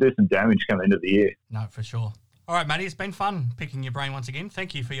do some damage coming into the year. No, for sure. All right, Matty, it's been fun picking your brain once again.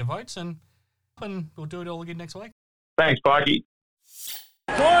 Thank you for your votes, and we'll do it all again next week. Thanks, Pikey.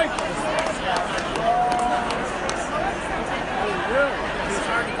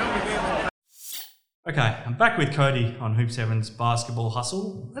 Okay, I'm back with Cody on Hoop 7's Basketball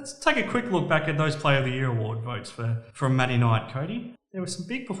Hustle. Let's take a quick look back at those Player of the Year award votes from Matty Knight, Cody. There were some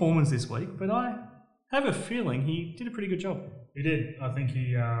big performances this week, but I have a feeling he did a pretty good job. He did. I think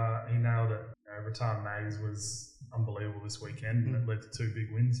he nailed it. Rattan-Mays was unbelievable this weekend, and it led to 2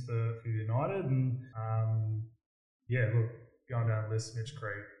 big wins for United. And going down the list, Mitch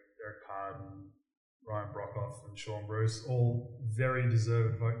Creek, Derek Pardon, Ryan Brokoff, and Sean Bruce, all very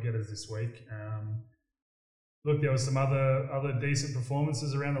deserved vote getters this week. There were some other decent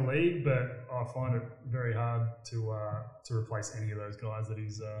performances around the league, but I find it very hard to replace any of those guys that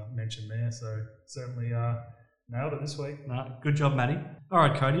he's mentioned there. So certainly Nailed it this week. No, good job, Matty. All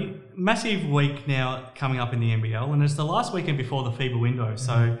right, Cody. Massive week now coming up in the NBL, and it's the last weekend before the FIBA window.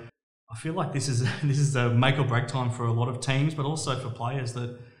 So I feel like this is a make or break time for a lot of teams, but also for players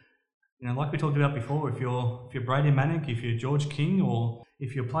that, like we talked about before, if you're Brady Manick, if you're George King, or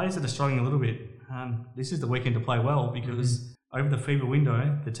if you're players that are struggling a little bit, this is the weekend to play well because over the FIBA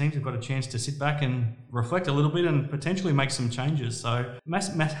window, the teams have got a chance to sit back and reflect a little bit and potentially make some changes. So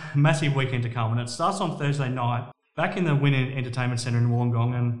massive weekend to come, and it starts on Thursday night back in the Wynn Entertainment Centre in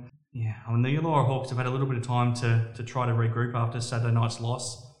Wollongong. And the Illawarra Hawks have had a little bit of time to try to regroup after Saturday night's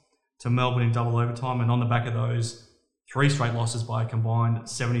loss to Melbourne in double overtime, and on the back of those, 3 straight losses by a combined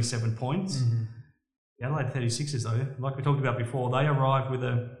 77 points. The Adelaide 36ers, though, like we talked about before, they arrived with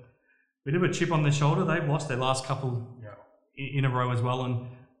a bit of a chip on their shoulder. They've lost their last couple in a row as well, and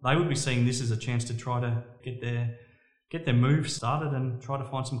they would be seeing this as a chance to try to get their move started and try to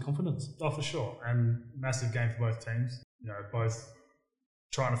find some confidence. Oh, for sure. And massive game for both teams. Both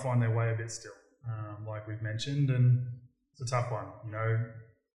trying to find their way a bit still, like we've mentioned, and it's a tough one.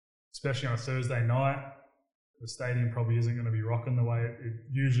 Especially on a Thursday night, the stadium probably isn't going to be rocking the way it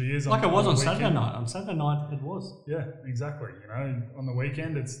usually is. Like it was on Saturday night. On Saturday night, it was. Yeah, exactly. On the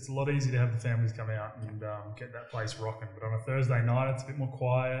weekend, it's a lot easier to have the families come out and get that place rocking. But on a Thursday night, it's a bit more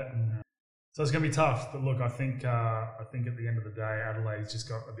quiet, and so it's going to be tough. But look, I think at the end of the day, Adelaide's just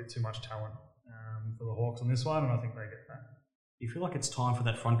got a bit too much talent for the Hawks on this one, and I think they get that. You feel like it's time for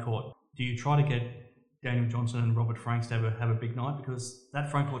that front court. Do you try to get Daniel Johnson and Robert Franks to have a big night? Because that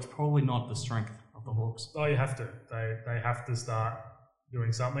front court's probably not the strength of the Hawks. Oh, you have to. They have to start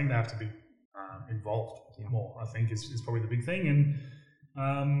doing something. They have to be involved more, I think, is probably the big thing.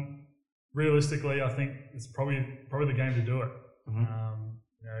 And realistically, I think it's probably the game to do it.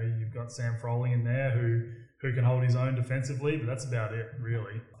 You've got Sam Froling in there who can hold his own defensively, but that's about it,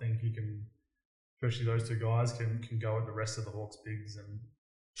 really. I think he can, especially those two guys, can go at the rest of the Hawks bigs and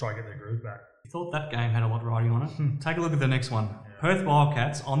try to get their groove back. You thought that game had a lot riding on it. Take a look at the next one. Perth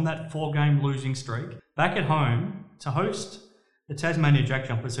Wildcats on that 4-game losing streak, back at home to host the Tasmania Jack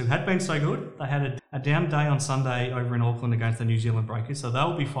Jumpers, who had been so good. They had a down day on Sunday over in Auckland against the New Zealand Breakers, so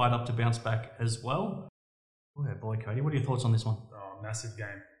they'll be fired up to bounce back as well. Boy, Cody, what are your thoughts on this one? Oh, massive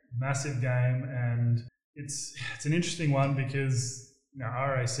game, and it's an interesting one because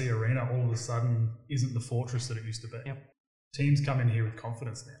RAC Arena all of a sudden isn't the fortress that it used to be. Yep. Teams come in here with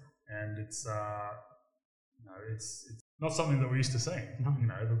confidence now, and it's not something that we're used to seeing. No.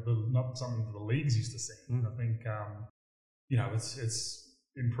 Not something that the league's used to seeing. I think it's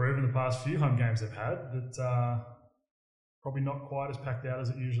improved in the past few home games they've had, but probably not quite as packed out as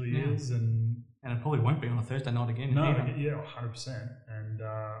it usually is, and it probably won't be on a Thursday night again. No, 100%, and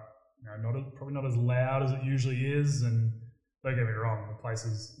probably not as loud as it usually is. And don't get me wrong, the place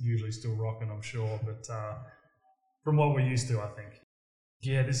is usually still rocking, I'm sure, but from what we're used to, I think.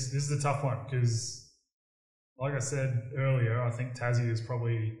 Yeah, this is a tough one because, like I said earlier, I think Tassie is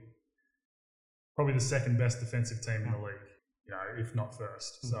probably the second best defensive team in the league, if not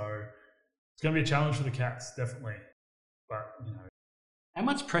first. So it's going to be a challenge for the Cats, definitely. But, How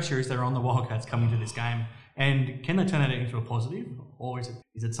much pressure is there on the Wildcats coming to this game? And can they turn it into a positive? Or is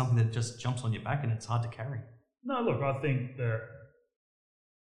it something that just jumps on your back and it's hard to carry? No, look, I think that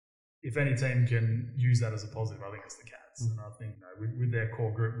if any team can use that as a positive, I think it's the Cats. And I think with their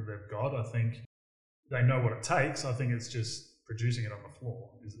core group that they've got, I think they know what it takes. I think it's just producing it on the floor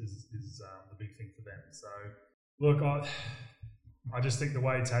is the big thing for them. So, look, I just think the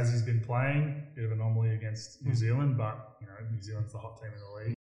way Tassie's been playing, a bit of an anomaly against New Zealand, but New Zealand's the hot team in the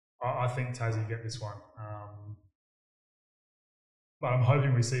league. I think Tassie get this one. But I'm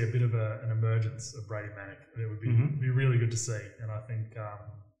hoping we see a bit of an emergence of Brady Manick. It would be really good to see, and I think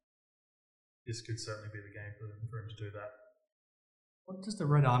this could certainly be the game for him to do that. What does the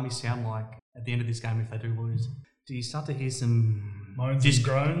Red Army sound like at the end of this game if they do lose? Do you start to hear some moans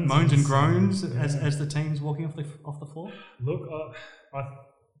and groans as the team's walking off the floor? Look, I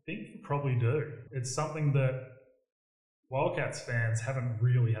think you probably do. It's something that Wildcats fans haven't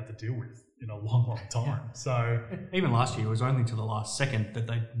really had to deal with in a long, long time. Yeah. So even last year, it was only to the last second that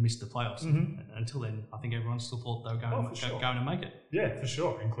they missed the playoffs. Until then, I think everyone still thought they were going to make it. Yeah, for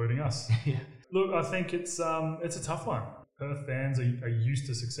sure, including us. Yeah. Look, I think it's a tough one. Perth fans are used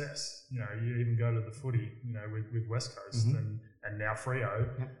to success. You even go to the footy, with West Coast and now Freo.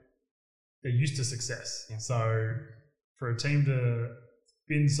 Yeah. They're used to success. Yeah. So for a team to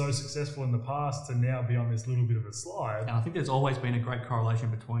been so successful in the past to now be on this little bit of a slide. And I think there's always been a great correlation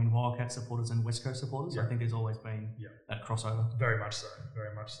between Wildcat supporters and West Coast supporters. Yeah. I think there's always been that crossover. Very much so.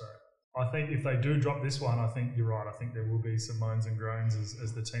 I think if they do drop this one, I think you're right. I think there will be some moans and groans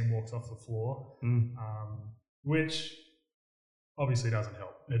as the team walks off the floor. which obviously doesn't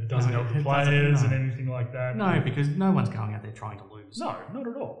help. It doesn't help the it players doesn't, no. and anything like that. No, because no one's going out there trying to lose. No, not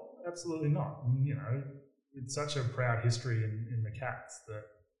at all. Absolutely not. And, you know, it's such a proud history in the Cats that,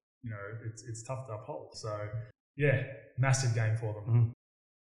 you know, it's tough to uphold. So, yeah, massive game for them. Mm-hmm.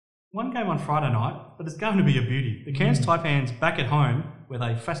 One game on Friday night, but it's going to be a beauty. The Cairns Taipans back at home, where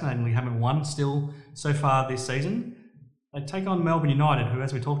they fascinatingly haven't won still so far this season. They take on Melbourne United, who,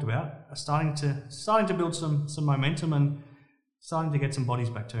 as we talked about, are starting to build some momentum and starting to get some bodies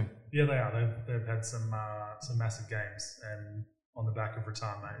back too. Yeah, they are. They've had some massive games, and on the back of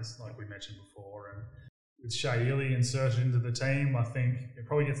Rattan Mays, like we mentioned before. And with Shea Ely inserted into the team, I think it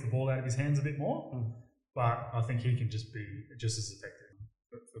probably gets the ball out of his hands a bit more. But I think he can just be just as effective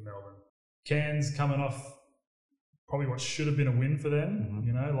for Melbourne. Cairns coming off probably what should have been a win for them,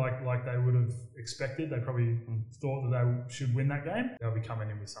 you know, like they would have expected. They probably thought that they should win that game. They'll be coming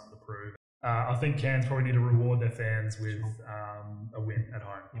in with something to prove. I think Cairns probably need to reward their fans with a win at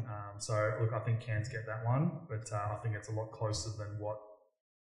home. Yep. So, look, I think Cairns get that one, but I think it's a lot closer than what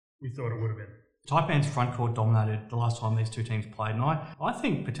we thought it would have been. Taipan's front court dominated the last time these two teams played, and I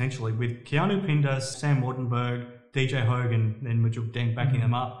think potentially with Keanu Pindas, Sam Wardenberg, DJ Hogan, and Majuk Deng backing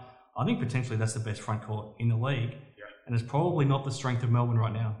them up, I think potentially that's the best front court in the league. Yeah. And it's probably not the strength of Melbourne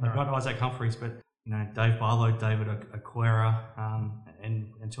right now. They've got Isaac Humphries, but you know, Dave Barlow, David Aquera,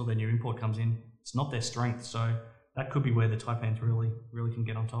 and until their new import comes in, it's not their strength. So that could be where the Taipans really can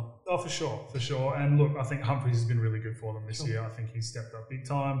get on top. Oh, for sure. And look, I think Humphries has been really good for them this year. I think he's stepped up big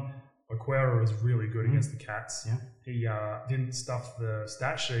time. Aquera was really good against the Cats. Yeah. He didn't stuff the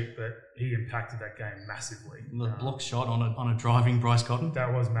stat sheet, but he impacted that game massively. The block shot on a driving Bryce Cotton.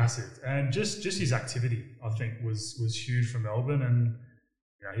 That was massive. And just his activity, I think, was huge for Melbourne. And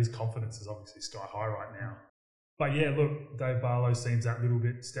you know, his confidence is obviously sky high right now. But yeah, look, Dave Barlow seems that little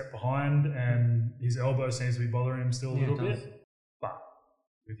bit step behind, and his elbow seems to be bothering him still a little bit. But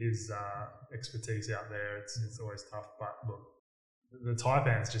with his expertise out there, it's always tough. But look, the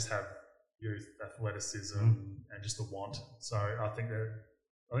Taipans just have youth, athleticism, and just a want. So I think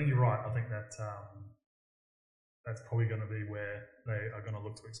you're right. I think that that's probably going to be where they are going to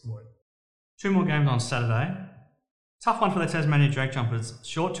look to exploit. Two more games on Saturday. Tough one for the Tasmania Drake Jumpers.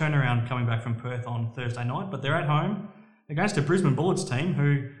 Short turnaround coming back from Perth on Thursday night, but they're at home against a Brisbane Bullets team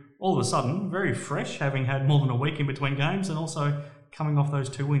who, all of a sudden, very fresh, having had more than a week in between games, and also coming off those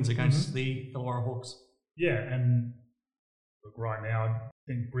 2 wins against the Illawarra Hawks. Yeah, and look, right now, I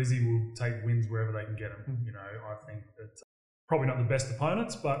think Brizzy will take wins wherever they can get them. You know, I think that probably not the best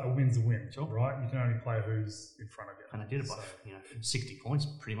opponents, but a win's a win, right? You can only play who's in front of you. And they did it by 60 points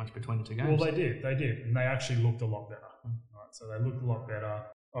pretty much between the two games. Well, they did. And they actually looked a lot better. Right? So they looked a lot better.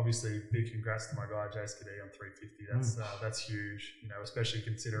 Obviously, big congrats to my guy, Jace Kadee, on 350. That's huge, you know, especially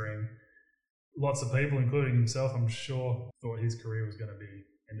considering lots of people, including himself, I'm sure, thought his career was going to be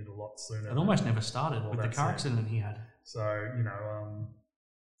ended a lot sooner. It almost never started with the car accident he had. So, you know,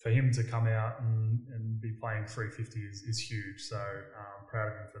 for him to come out and be playing 350 is huge. So I'm proud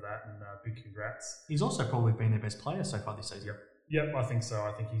of him for that, and big congrats. He's also probably been their best player so far this season. Yep, I think so.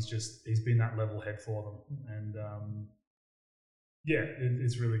 I think he's been that level head for them. And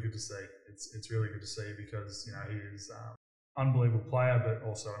it's really good to see. It's really good to see because, you know, he is unbelievable player, but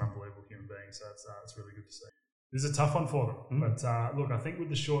also an unbelievable human being. So it's really good to see. This is a tough one for them. But look, I think with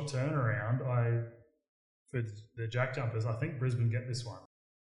the short turnaround, for the Jack Jumpers, I think Brisbane get this one.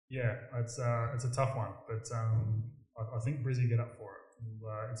 Yeah, it's a tough one, but I think Brizzy get up for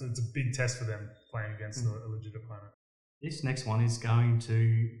it. It's a big test for them playing against a legit opponent. This next one is going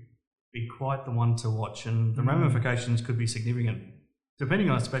to be quite the one to watch, and the ramifications could be significant, depending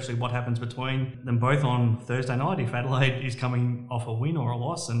on especially what happens between them both on Thursday night, if Adelaide is coming off a win or a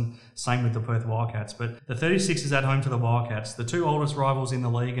loss, and same with the Perth Wildcats. But the 36 is at home to the Wildcats, the two oldest rivals in the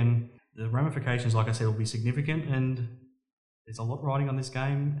league, and the ramifications, like I said, will be significant, and there's a lot riding on this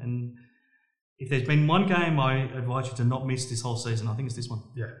game. And if there's been one game I advise you to not miss this whole season, I think it's this one.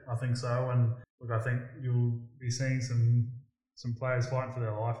 Yeah, I think so. And look, I think you'll be seeing some players fighting for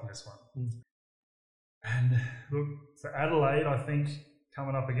their life in this one. And look, for Adelaide, I think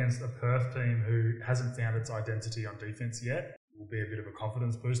coming up against a Perth team who hasn't found its identity on defence yet will be a bit of a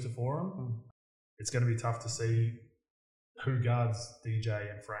confidence booster for them. It's going to be tough to see who guards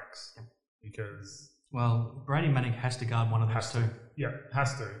DJ and Franks because... Well, Brady Manning has to guard one of those two. Yeah,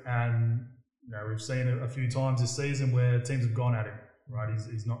 has to. And you know, we've seen a few times this season where teams have gone at him, right?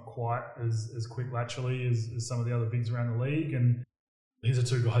 He's not quite as quick laterally as some of the other bigs around the league, and these are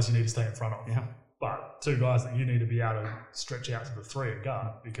two guys you need to stay in front of. Yeah. But two guys that you need to be able to stretch out to the three at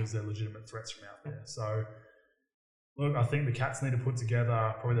guard because they're legitimate threats from out there. So, look, I think the Cats need to put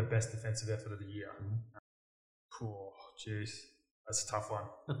together probably the best defensive effort of the year. Oh, jeez. That's a tough one.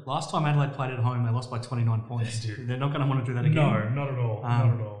 But last time Adelaide played at home, they lost by 29 points. They're not going to want to do that again. No, not at all.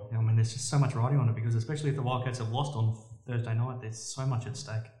 Not at all. I mean, there's just so much riding on it because especially if the Wildcats have lost on Thursday night, there's so much at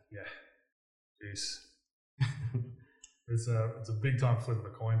stake. Yeah. Jeez. It's a big time flip of the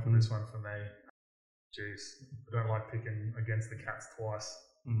coin for this one for me. Jeez. I don't like picking against the Cats twice,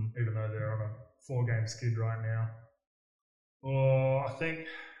 even though they're on a 4-game skid right now. Oh,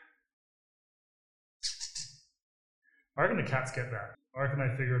 I reckon the Cats get that. I reckon they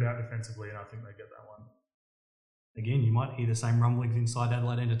figure it out defensively, and I think they get that one. Again, you might hear the same rumblings inside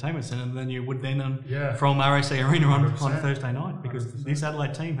Adelaide Entertainment Centre than you would then from RAC Arena on Thursday night, because 100%. This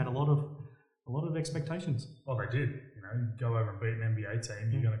Adelaide team had a lot of expectations. Oh, they did. You go over and beat an NBA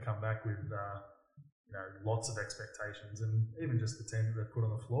team, you're going to come back with lots of expectations, and even just the team that they've put on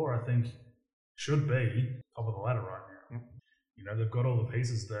the floor, I think, should be top of the ladder right now. Yep. They've got all the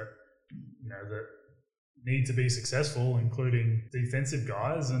pieces that that need to be successful, including defensive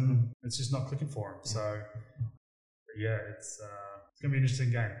guys, and it's just not clicking for them. So, yeah, it's going to be an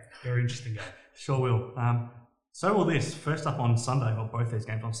interesting game. Very interesting game. Sure will. So will this. First up on Sunday, well, both these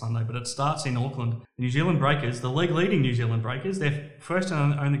games on Sunday, but it starts in Auckland. The New Zealand Breakers, the league-leading New Zealand Breakers, their first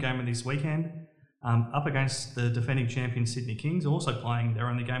and only game of this weekend, up against the defending champion Sydney Kings, also playing their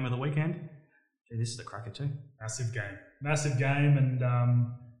only game of the weekend. Gee, this is a cracker too. Massive game, and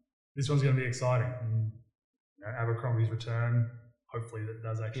this one's going to be exciting. And, Abercrombie's return, hopefully that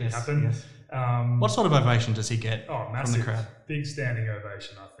does actually happen. Yes. What sort of ovation does he get massive, from the crowd? Big standing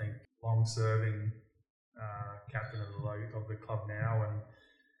ovation, I think. Long-serving captain of the club now, and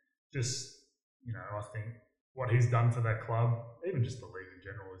just, I think what he's done for that club, even just the league in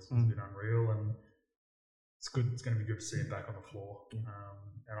general, has been unreal, and it's good. It's going to be good to see him back on the floor,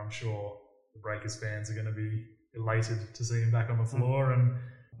 and I'm sure the Breakers fans are going to be elated to see him back on the floor. And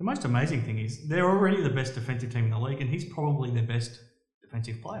the most amazing thing is they're already the best defensive team in the league, and he's probably their best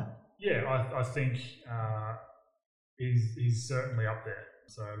defensive player. Yeah, I think he's certainly up there.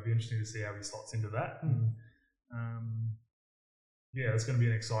 So it'll be interesting to see how he slots into that. And, it's going to be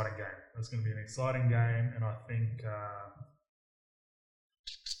an exciting game. And I think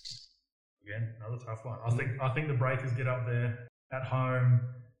again, another tough one. I think the Breakers get up there at home.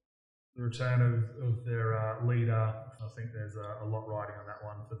 The return of their leader, I think there's a lot riding on that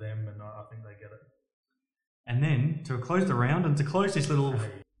one for them, and I think they get it. And then to close the round and to close this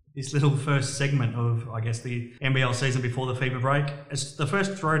little first segment of, I guess, the NBL season before the fever break, it's the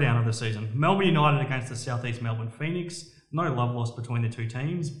first throwdown of the season. Melbourne United against the Southeast Melbourne Phoenix. No love lost between the two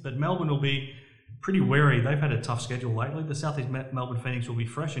teams, but Melbourne will be pretty wary. They've had a tough schedule lately. The Southeast Melbourne Phoenix will be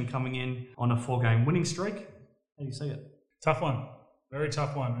fresh and coming in on a 4-game winning streak. How do you see it? Tough one. Very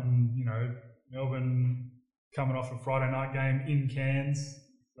tough one. And, Melbourne coming off a Friday night game in Cairns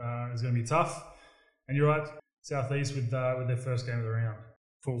is going to be tough. And you're right, Southeast with their first game of the round.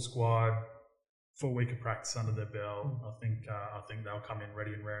 Full squad, full week of practice under their belt. I think they'll come in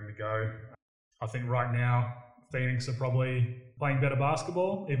ready and raring to go. I think right now, Phoenix are probably playing better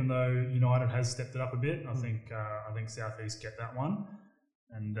basketball, even though United has stepped it up a bit. I think Southeast get that one.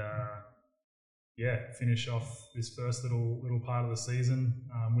 And finish off this first little part of the season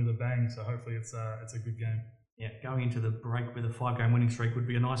with a bang. So hopefully it's a good game. Yeah, going into the break with a 5-game winning streak would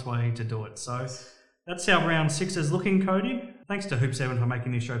be a nice way to do it. So that's how round 6 is looking, Cody. Thanks to Hoop 7 for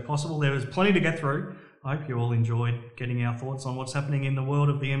making this show possible. There was plenty to get through. I hope you all enjoyed getting our thoughts on what's happening in the world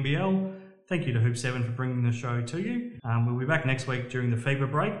of the NBL. Thank you to Hoop 7 for bringing the show to you. We'll be back next week during the fever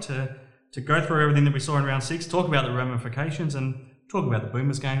break to go through everything that we saw in round 6, talk about the ramifications, and talk about the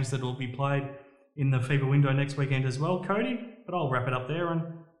Boomers games that will be played in the fever window next weekend as well, Cody. But I'll wrap it up there and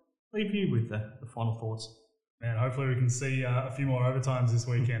leave you with the final thoughts. Man, hopefully we can see a few more overtimes this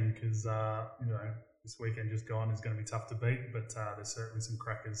weekend, because this weekend just gone is going to be tough to beat, but there's certainly some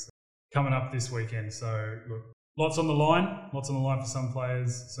crackers coming up this weekend. So look, lots on the line for some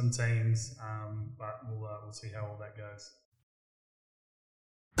players, some teams, but we'll see how all that goes.